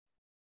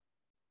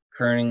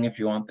kerning if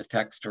you want the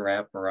text to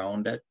wrap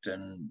around it,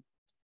 and,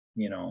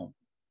 you know,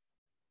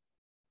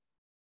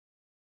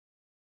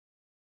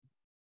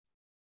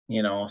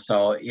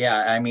 so yeah,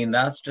 I mean,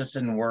 that's just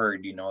in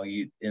Word, you know,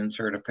 you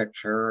insert a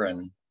picture,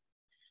 and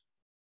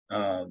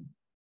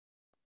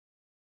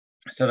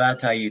so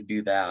that's how you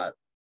do that.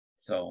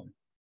 So,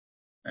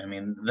 I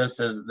mean, this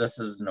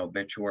is an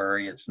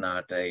obituary. It's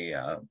not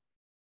a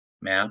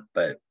map,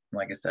 but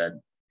like I said,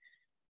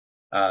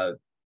 but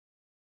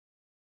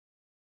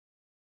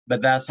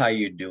that's how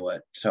you do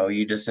it. So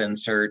you just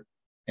insert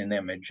an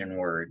image in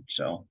Word.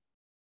 So,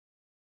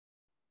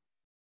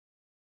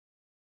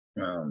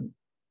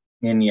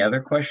 any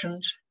other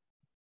questions?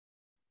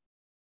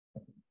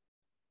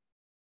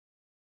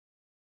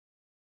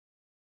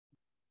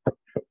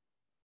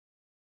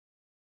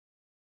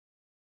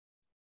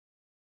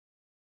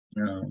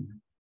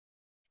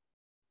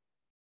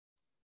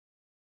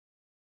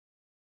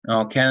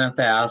 Oh, Kenneth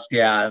asked,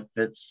 yeah, if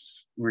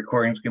it's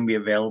recordings can be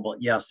available.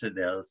 Yes, it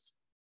is.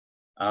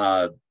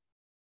 I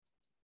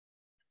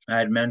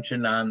had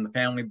mentioned on the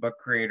Family Book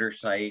Creator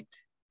site,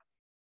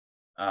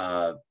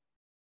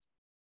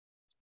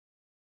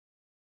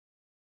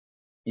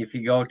 if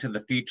you go to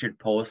the featured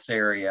posts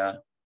area,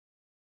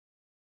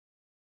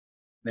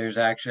 there's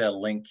actually a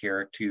link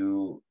here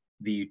to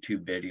the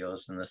YouTube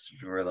videos, and this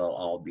is where they'll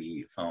all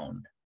be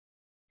found.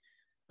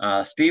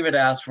 Steve had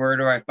asked, where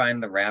do I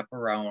find the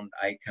wraparound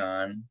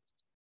icon?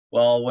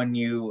 Well, when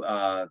you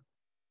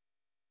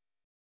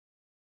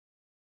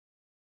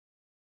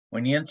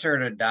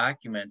insert a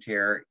document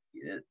here,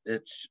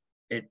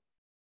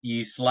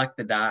 you select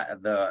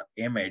the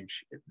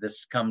image.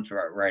 This comes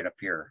right up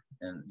here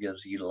and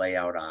gives you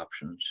layout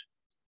options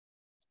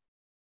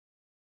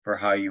for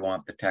how you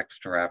want the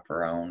text to wrap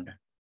around,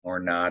 or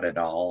not at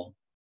all.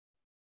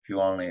 If you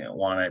only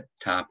want it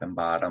top and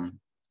bottom.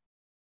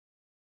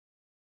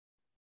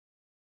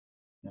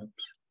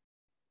 Oops.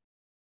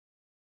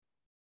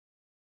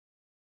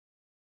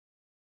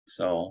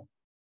 So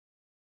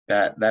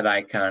that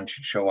icon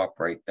should show up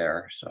right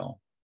there. So,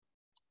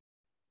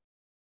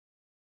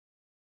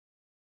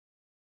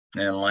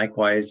 and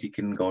likewise, you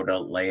can go to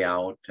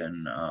layout,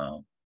 and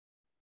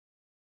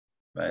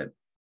but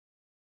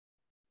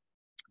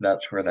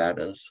that's where that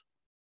is.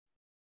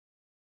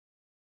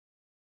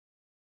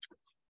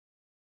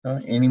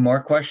 Any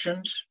more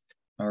questions,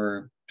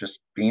 or just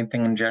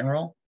anything in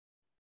general?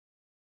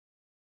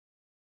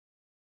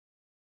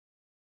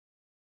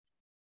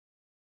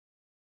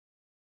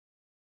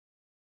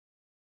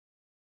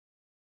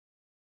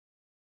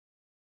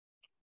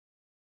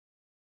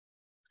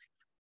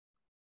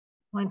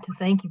 I want to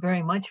thank you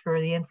very much for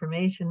the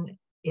information.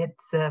 It's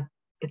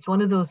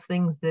one of those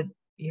things that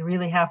you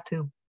really have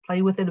to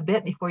play with it a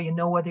bit before you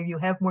know whether you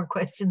have more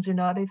questions or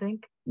not, I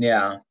think.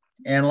 Yeah,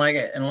 and like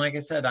I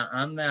said,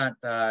 on that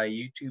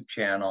YouTube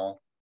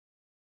channel,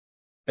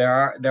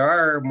 there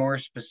are more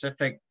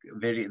specific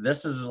video.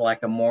 This is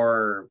like a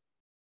more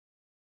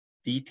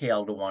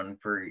detailed one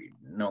for, you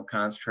know,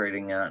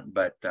 concentrating on,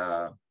 but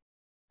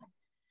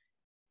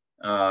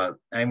I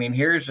mean,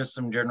 here's just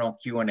some general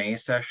Q&A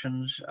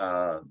sessions.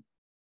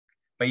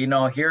 But, you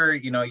know, here,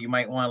 you know, you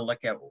might want to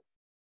look at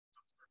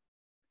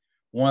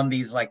one of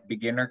these like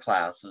beginner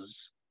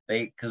classes.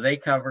 Because they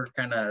cover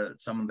kind of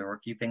some of the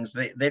rookie things.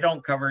 They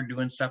don't cover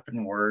doing stuff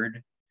in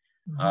Word,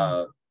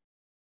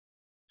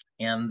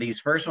 And these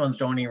first ones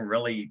don't even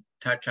really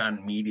touch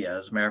on media.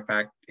 As a matter of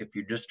fact, if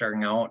you're just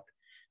starting out,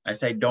 I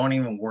say don't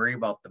even worry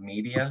about the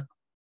media.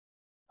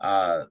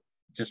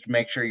 Just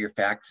make sure your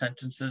fact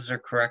sentences are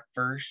correct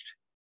first.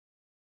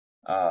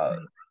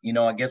 You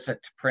know, it gets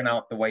it to print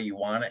out the way you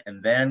want it,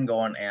 and then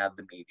go and add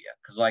the media.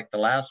 Because like the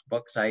last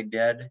books I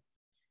did,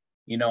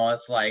 you know,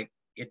 it's like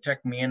it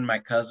took me and my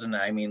cousin,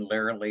 I mean,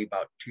 literally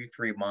about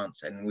 2-3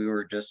 months, and we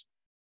were just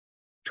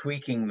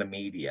tweaking the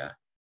media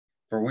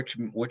for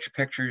which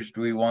pictures do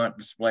we want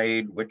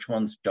displayed, which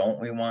ones don't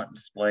we want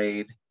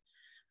displayed.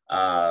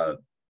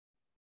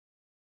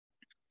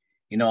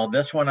 You know,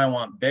 this one I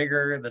want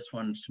bigger, this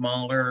one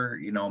smaller,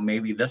 you know,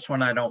 maybe this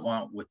one I don't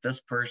want with this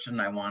person,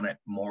 I want it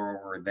more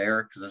over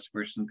there because this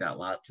person's got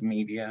lots of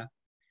media.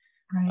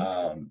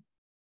 Right.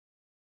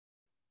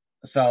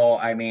 So,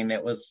 I mean,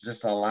 it was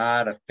just a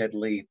lot of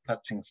fiddly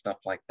putzing stuff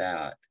like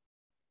that.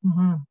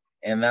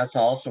 And that's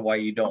also why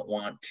you don't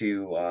want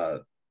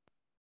to,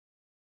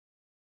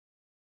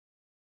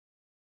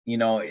 you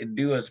know,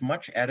 do as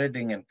much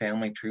editing in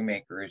Family Tree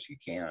Maker as you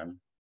can.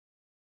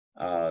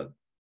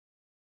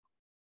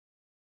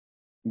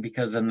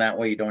 Because in that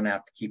way you don't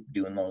have to keep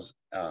doing those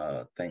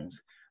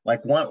things.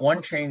 Like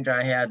one change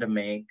I had to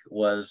make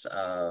was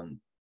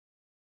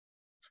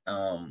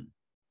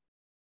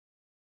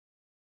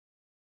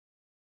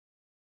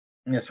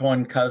this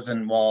one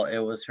cousin, well, it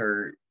was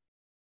her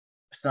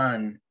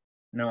son,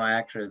 no,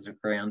 actually it's a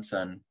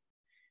grandson.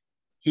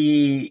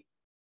 He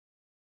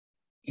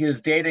was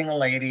dating a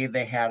lady,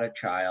 they had a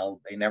child,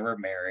 they never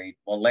married.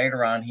 Well,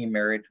 later on he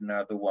married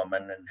another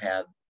woman and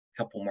had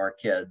couple more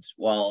kids.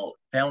 Well,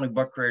 Family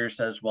Book Creator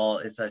says, well,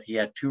 it's that he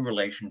had 2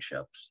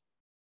 relationships.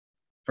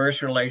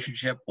 First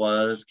relationship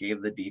was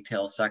gave the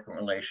details. Second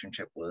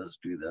relationship was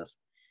do this.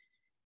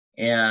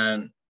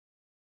 And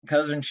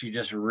cousin, she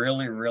just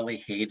really, really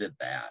hated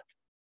that.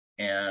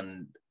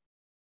 And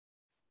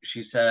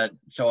she said,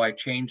 so I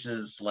changed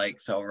this,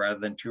 like, so rather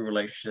than 2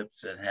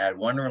 relationships, it had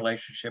 1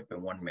 relationship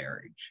and 1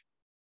 marriage.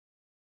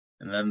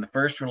 And then the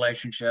first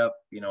relationship,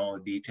 you know,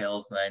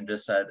 details, and I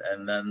just said,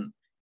 and then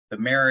the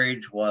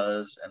marriage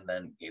was, and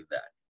then gave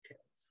that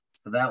details.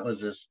 So that was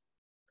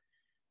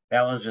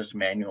just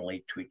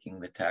manually tweaking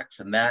the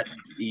text, and that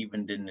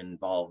even didn't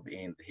involve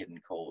any of the hidden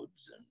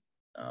codes.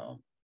 And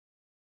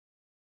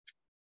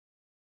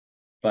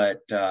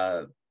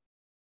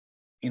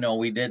you know,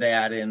 we did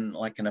add in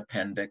like an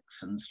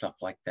appendix and stuff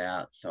like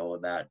that, so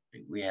that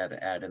we had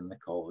to add in the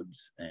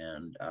codes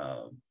and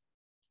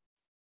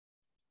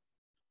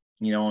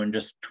you know, and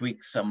just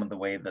tweak some of the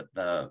way that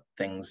the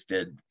things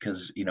did,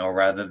 because, you know,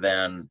 rather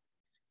than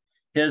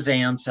his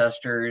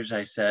ancestors,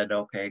 I said,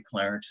 okay,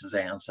 Clarence's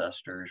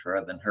ancestors,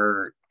 rather than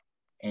her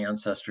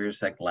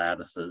ancestors, like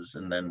Gladys's.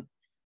 And then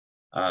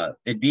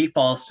it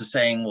defaults to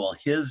saying, well,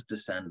 his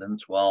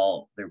descendants.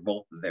 Well, they're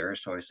both there,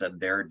 so I said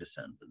their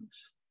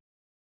descendants.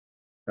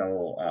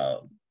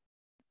 So,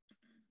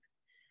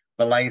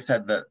 but like I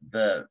said,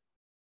 the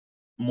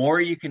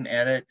more you can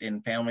edit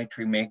in Family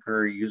Tree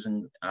Maker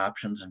using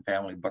options in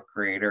Family Book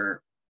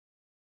Creator,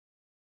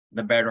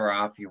 the better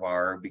off you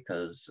are,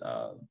 because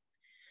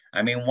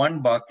I mean,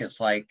 one book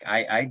is like,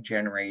 I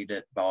generate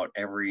it about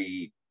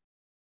every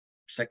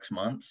 6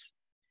 months.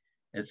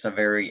 It's a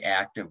very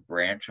active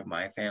branch of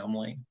my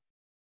family.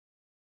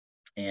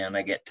 And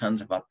I get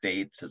tons of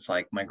updates. It's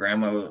like my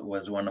grandma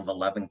was one of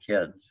 11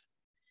 kids.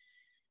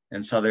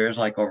 And so there's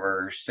like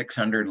over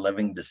 600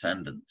 living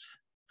descendants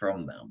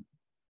from them.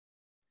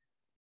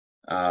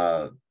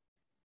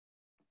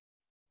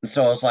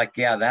 So it's like,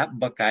 yeah, that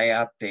book I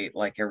update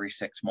like every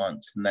 6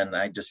 months, and then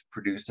I just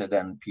produce it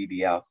in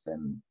PDF,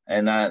 and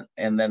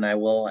then I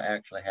will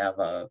actually have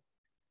a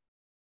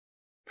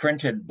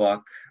printed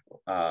book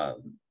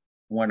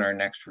when our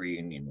next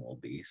reunion will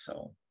be.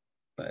 So,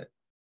 but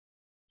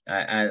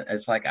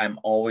it's like I'm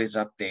always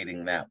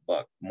updating that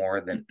book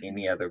more than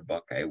any other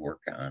book I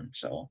work on.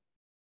 So,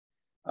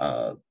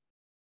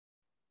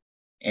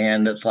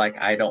 and it's like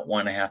I don't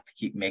want to have to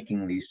keep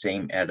making these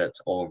same edits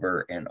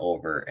over and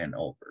over and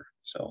over.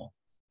 So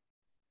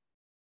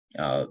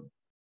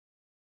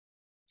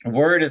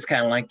Word is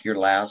kind of like your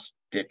last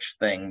ditch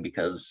thing,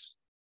 because,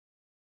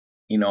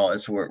 you know,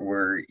 it's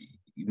where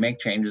you make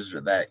changes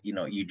that, you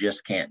know, you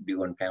just can't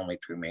do in Family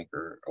Tree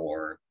Maker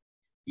or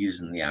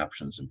using the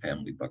options in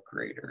Family Book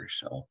Creator.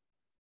 So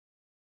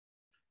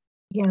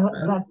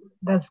yeah,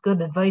 that's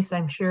good advice,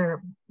 I'm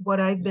sure.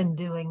 What I've been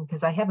doing,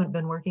 because I haven't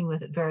been working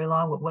with it very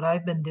long, but what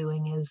I've been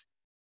doing is,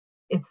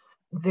 it's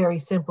very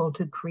simple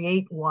to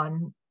create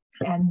one,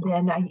 and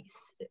then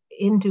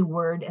into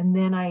Word, and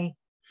then I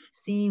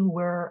see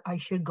where I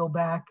should go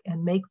back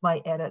and make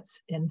my edits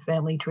in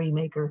Family Tree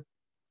Maker.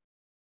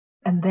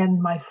 And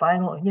then my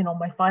final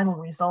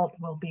result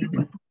will be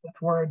with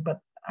Word, but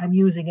I'm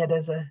using it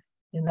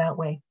in that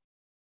way.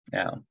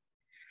 Yeah.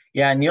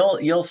 Yeah, and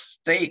you'll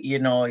state, you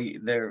know,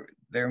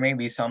 there may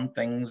be some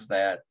things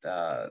that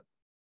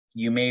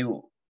you may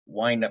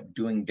wind up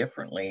doing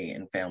differently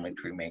in Family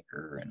Tree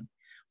Maker. And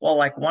well,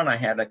 like one, I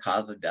had a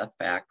cause of death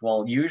fact.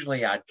 Well,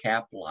 usually I'd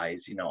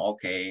capitalize, you know,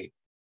 okay,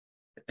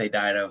 they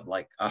died of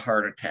like a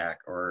heart attack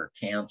or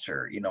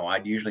cancer, you know,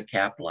 I'd usually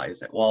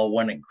capitalize it. Well,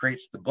 when it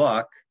creates the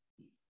book,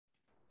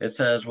 it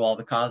says, well,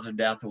 the cause of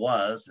death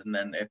was, and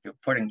then if you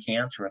put in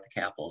cancer with a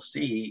capital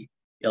C,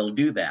 it'll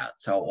do that.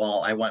 So,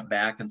 well, I went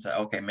back and said,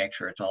 okay, make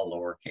sure it's all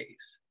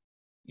lowercase,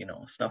 you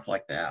know, stuff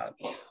like that.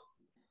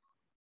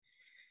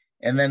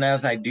 And then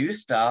as I do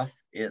stuff,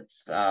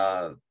 it's,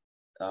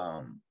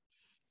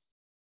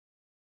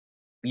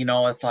 you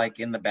know, it's like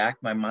in the back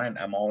of my mind,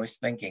 I'm always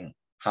thinking,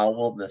 how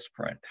will this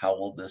print? How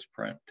will this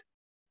print?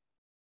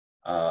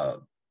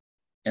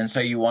 And so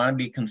you want to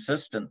be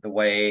consistent the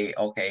way,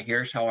 okay,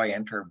 here's how I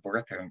enter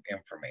birth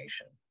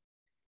information.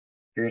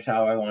 Here's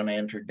how I want to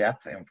enter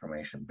death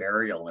information,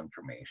 burial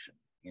information,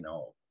 you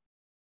know.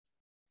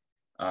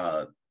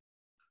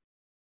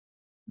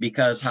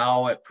 Because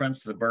how it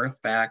prints the birth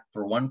fact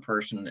for one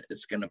person,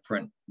 it's going to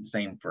print the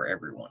same for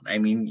everyone. I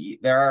mean,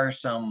 there are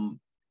some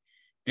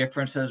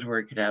differences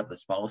where you could have the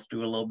spouse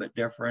do a little bit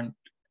different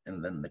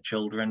and then the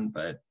children,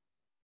 but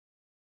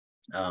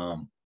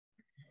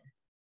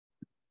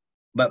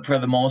for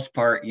the most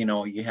part, you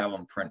know, you have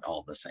them print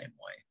all the same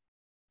way.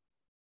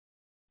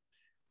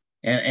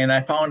 And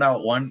I found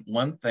out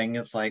one thing,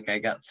 it's like I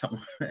got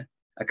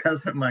a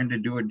cousin of mine to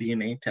do a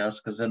DNA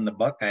test, because in the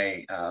book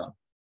I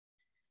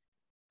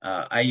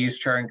used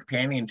Char and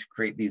Companion to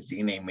create these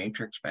DNA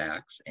matrix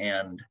facts,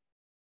 and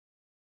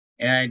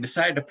I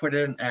decided to put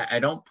in, I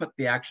don't put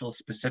the actual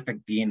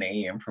specific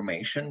DNA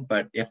information,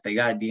 but if they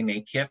got a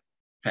DNA kit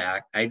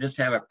fact, I just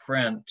have it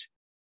print,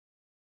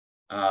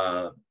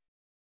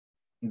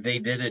 they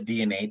did a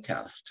DNA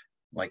test,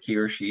 like he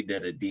or she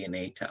did a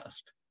DNA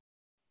test.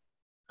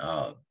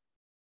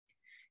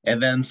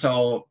 And then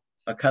so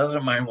a cousin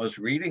of mine was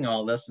reading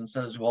all this and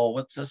says, well,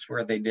 what's this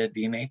where they did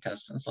DNA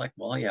tests? And it's like,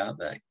 well, yeah,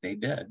 they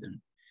did. And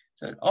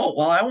said, oh,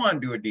 well, I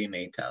want to do a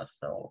DNA test.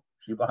 So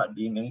she bought a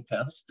DNA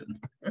test. And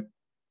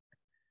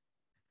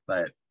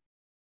but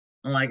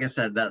like I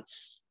said,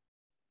 that's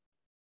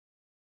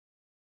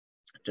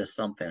just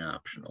something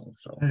optional.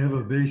 So I have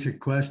a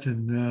basic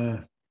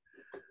question.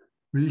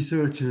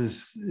 Research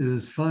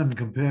is fun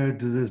compared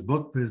to this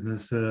book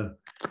business.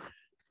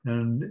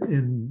 And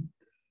in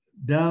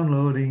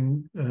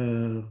downloading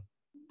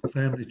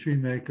Family Tree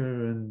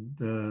Maker and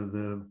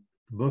the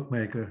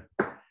Bookmaker,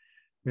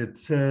 it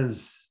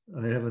says,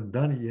 I haven't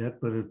done it yet,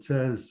 but it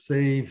says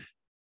save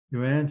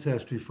your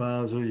ancestry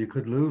files or you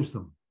could lose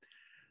them.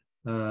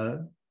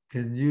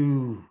 Can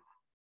you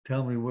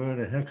tell me where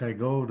the heck I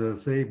go to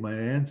save my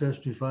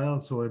ancestry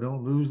files so I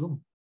don't lose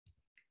them?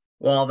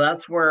 Well,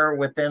 that's where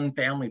within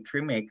Family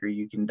Tree Maker,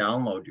 you can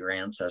download your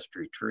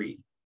ancestry tree.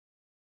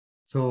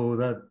 So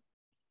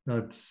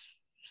that's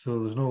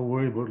so there's no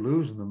worry about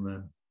losing them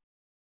then.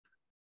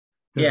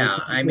 Yeah,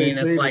 I mean,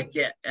 it's like,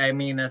 yeah, I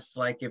mean, it's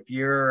like if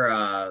you're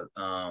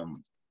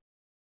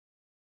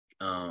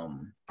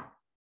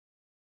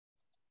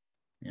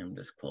I'm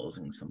just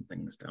closing some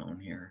things down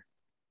here.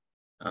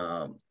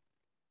 I'm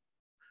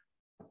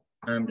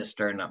just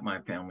starting up my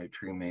Family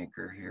Tree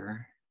Maker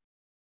here.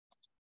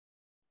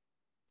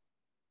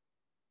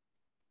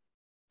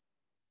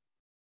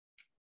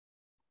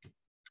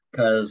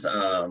 Because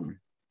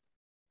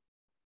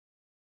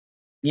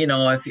you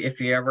know,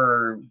 if you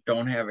ever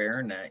don't have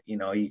internet, you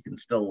know, you can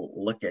still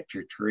look at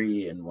your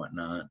tree and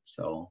whatnot.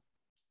 So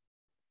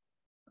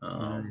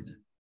Right.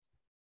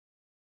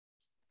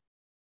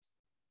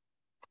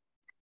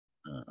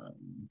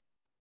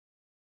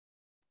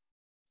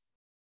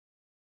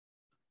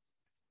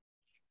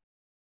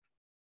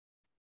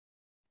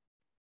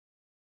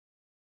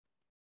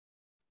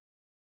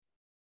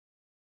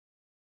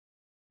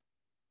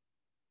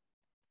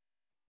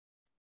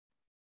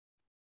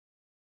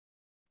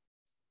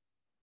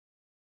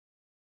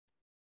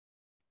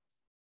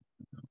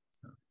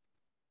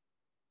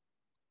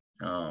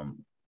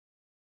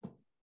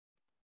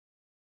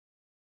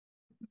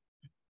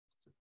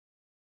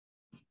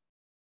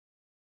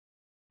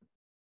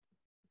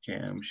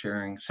 okay, I'm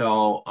sharing.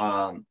 So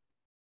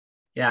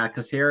yeah,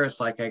 because here it's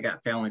like I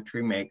got Family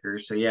Tree Maker.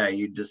 So yeah,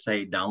 you just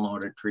say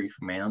download a tree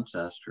from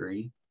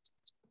Ancestry.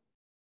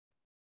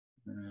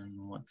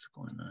 And what's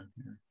going on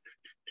here?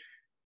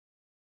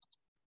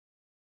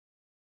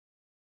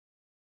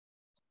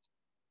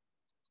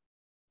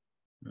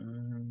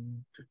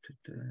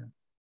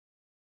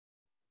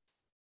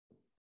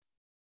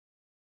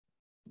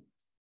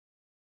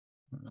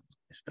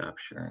 Stop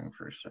sharing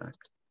for a sec.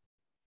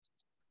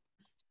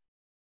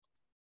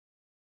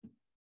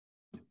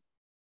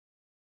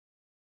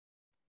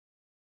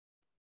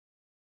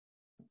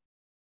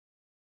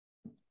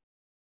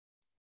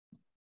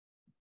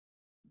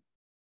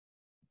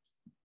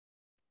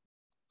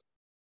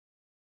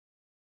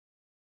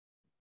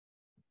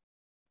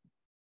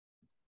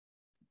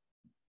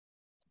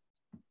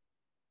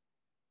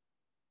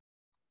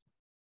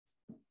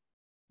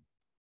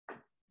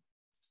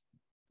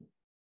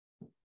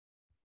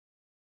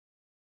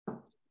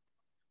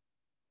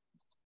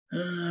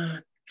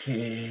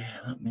 Okay,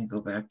 let me go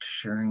back to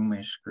sharing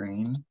my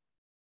screen.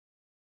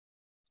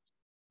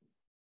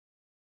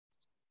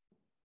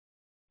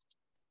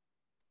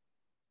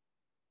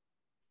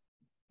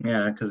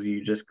 Yeah, because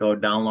you just go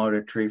download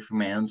a tree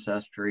from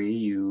Ancestry,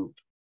 you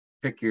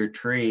pick your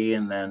tree,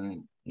 and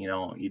then, you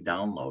know, you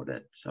download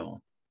it.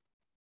 So,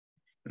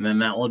 and then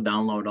that will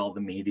download all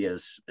the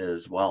medias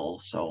as well.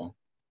 So,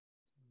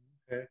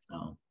 Okay.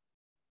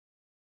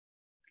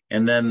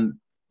 And then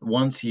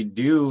once you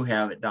do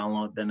have it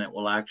download, then it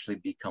will actually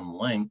become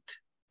linked.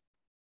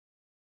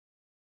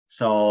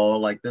 So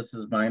like this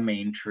is my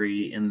main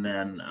tree. And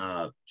then,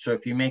 so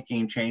if you're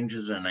making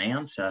changes in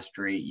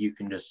Ancestry, you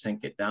can just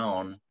sync it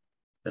down.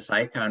 This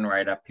icon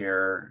right up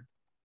here,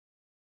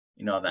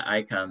 you know, the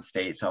icon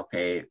states,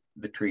 okay,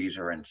 the trees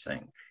are in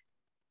sync.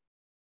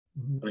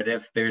 Mhm. But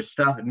if there's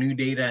stuff, new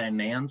data in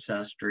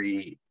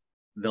Ancestry,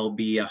 there'll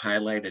be a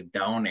highlighted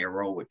down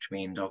arrow, which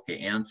means, okay,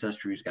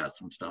 Ancestry's got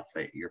some stuff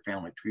that your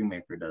Family Tree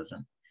Maker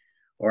doesn't.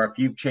 Or if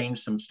you've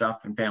changed some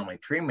stuff in Family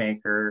Tree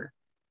Maker,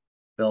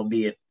 there'll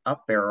be an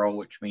up arrow,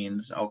 which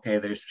means, okay,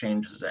 there's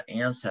changes that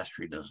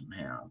Ancestry doesn't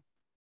have.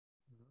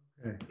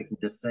 Okay. You can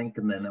just sync,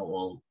 and then it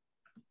will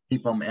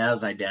keep them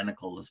as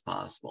identical as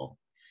possible.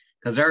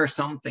 Because there are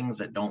some things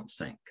that don't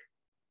sync.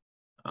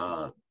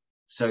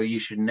 So you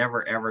should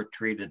never, ever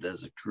treat it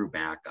as a true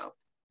backup.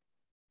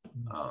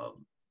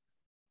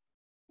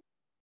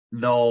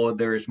 Though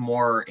there's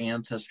more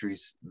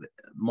Ancestries,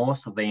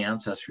 most of the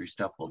Ancestry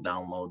stuff will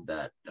download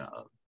that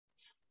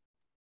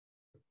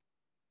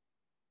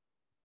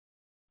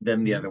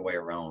than the other way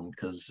around,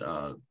 because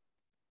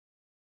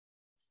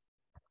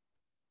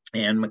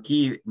and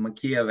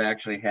Makiev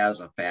actually has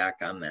a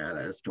FAQ on that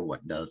as to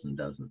what does and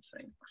doesn't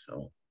sync.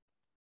 So,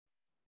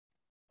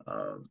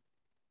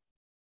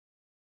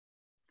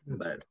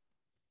 but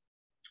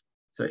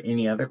so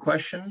any other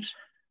questions?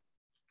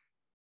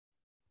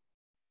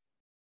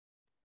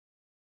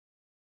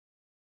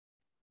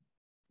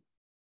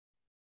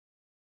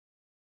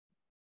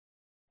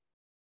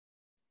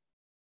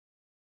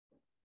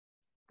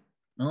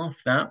 Well,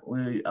 if not,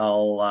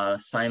 I'll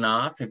sign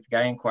off. If you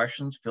got any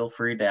questions, feel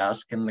free to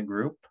ask in the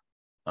group.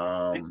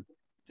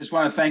 Just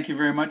want to thank you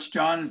very much,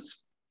 John.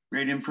 It's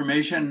great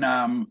information.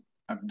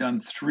 I've done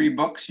 3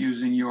 books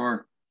using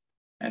your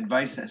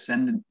advice,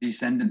 Ascendant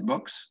Descendant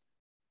books.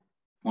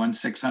 One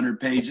 600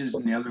 pages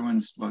and the other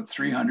one's about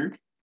 300.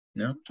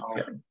 Yeah, so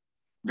good.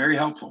 Very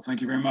helpful. Thank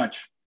you very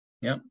much.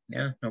 Yep,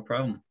 yeah, no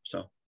problem.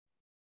 So,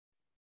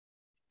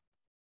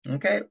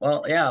 okay,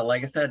 well, yeah,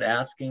 like I said,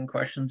 asking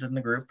questions in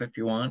the group if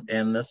you want,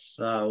 and this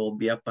will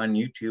be up on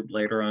YouTube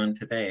later on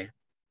today.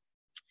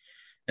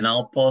 And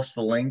I'll post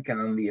the link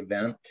on the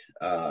event,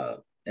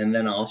 and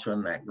then also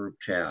in that group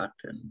chat.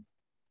 And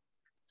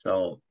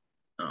so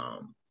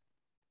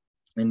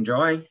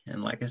enjoy.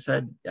 And like I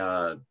said,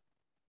 yeah,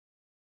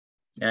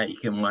 you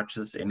can watch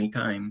this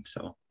anytime.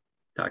 So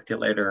talk to you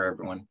later,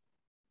 everyone.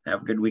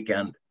 Have a good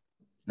weekend.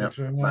 Thanks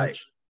very Bye.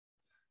 much.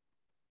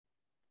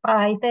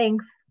 Bye,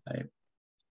 thanks. Bye.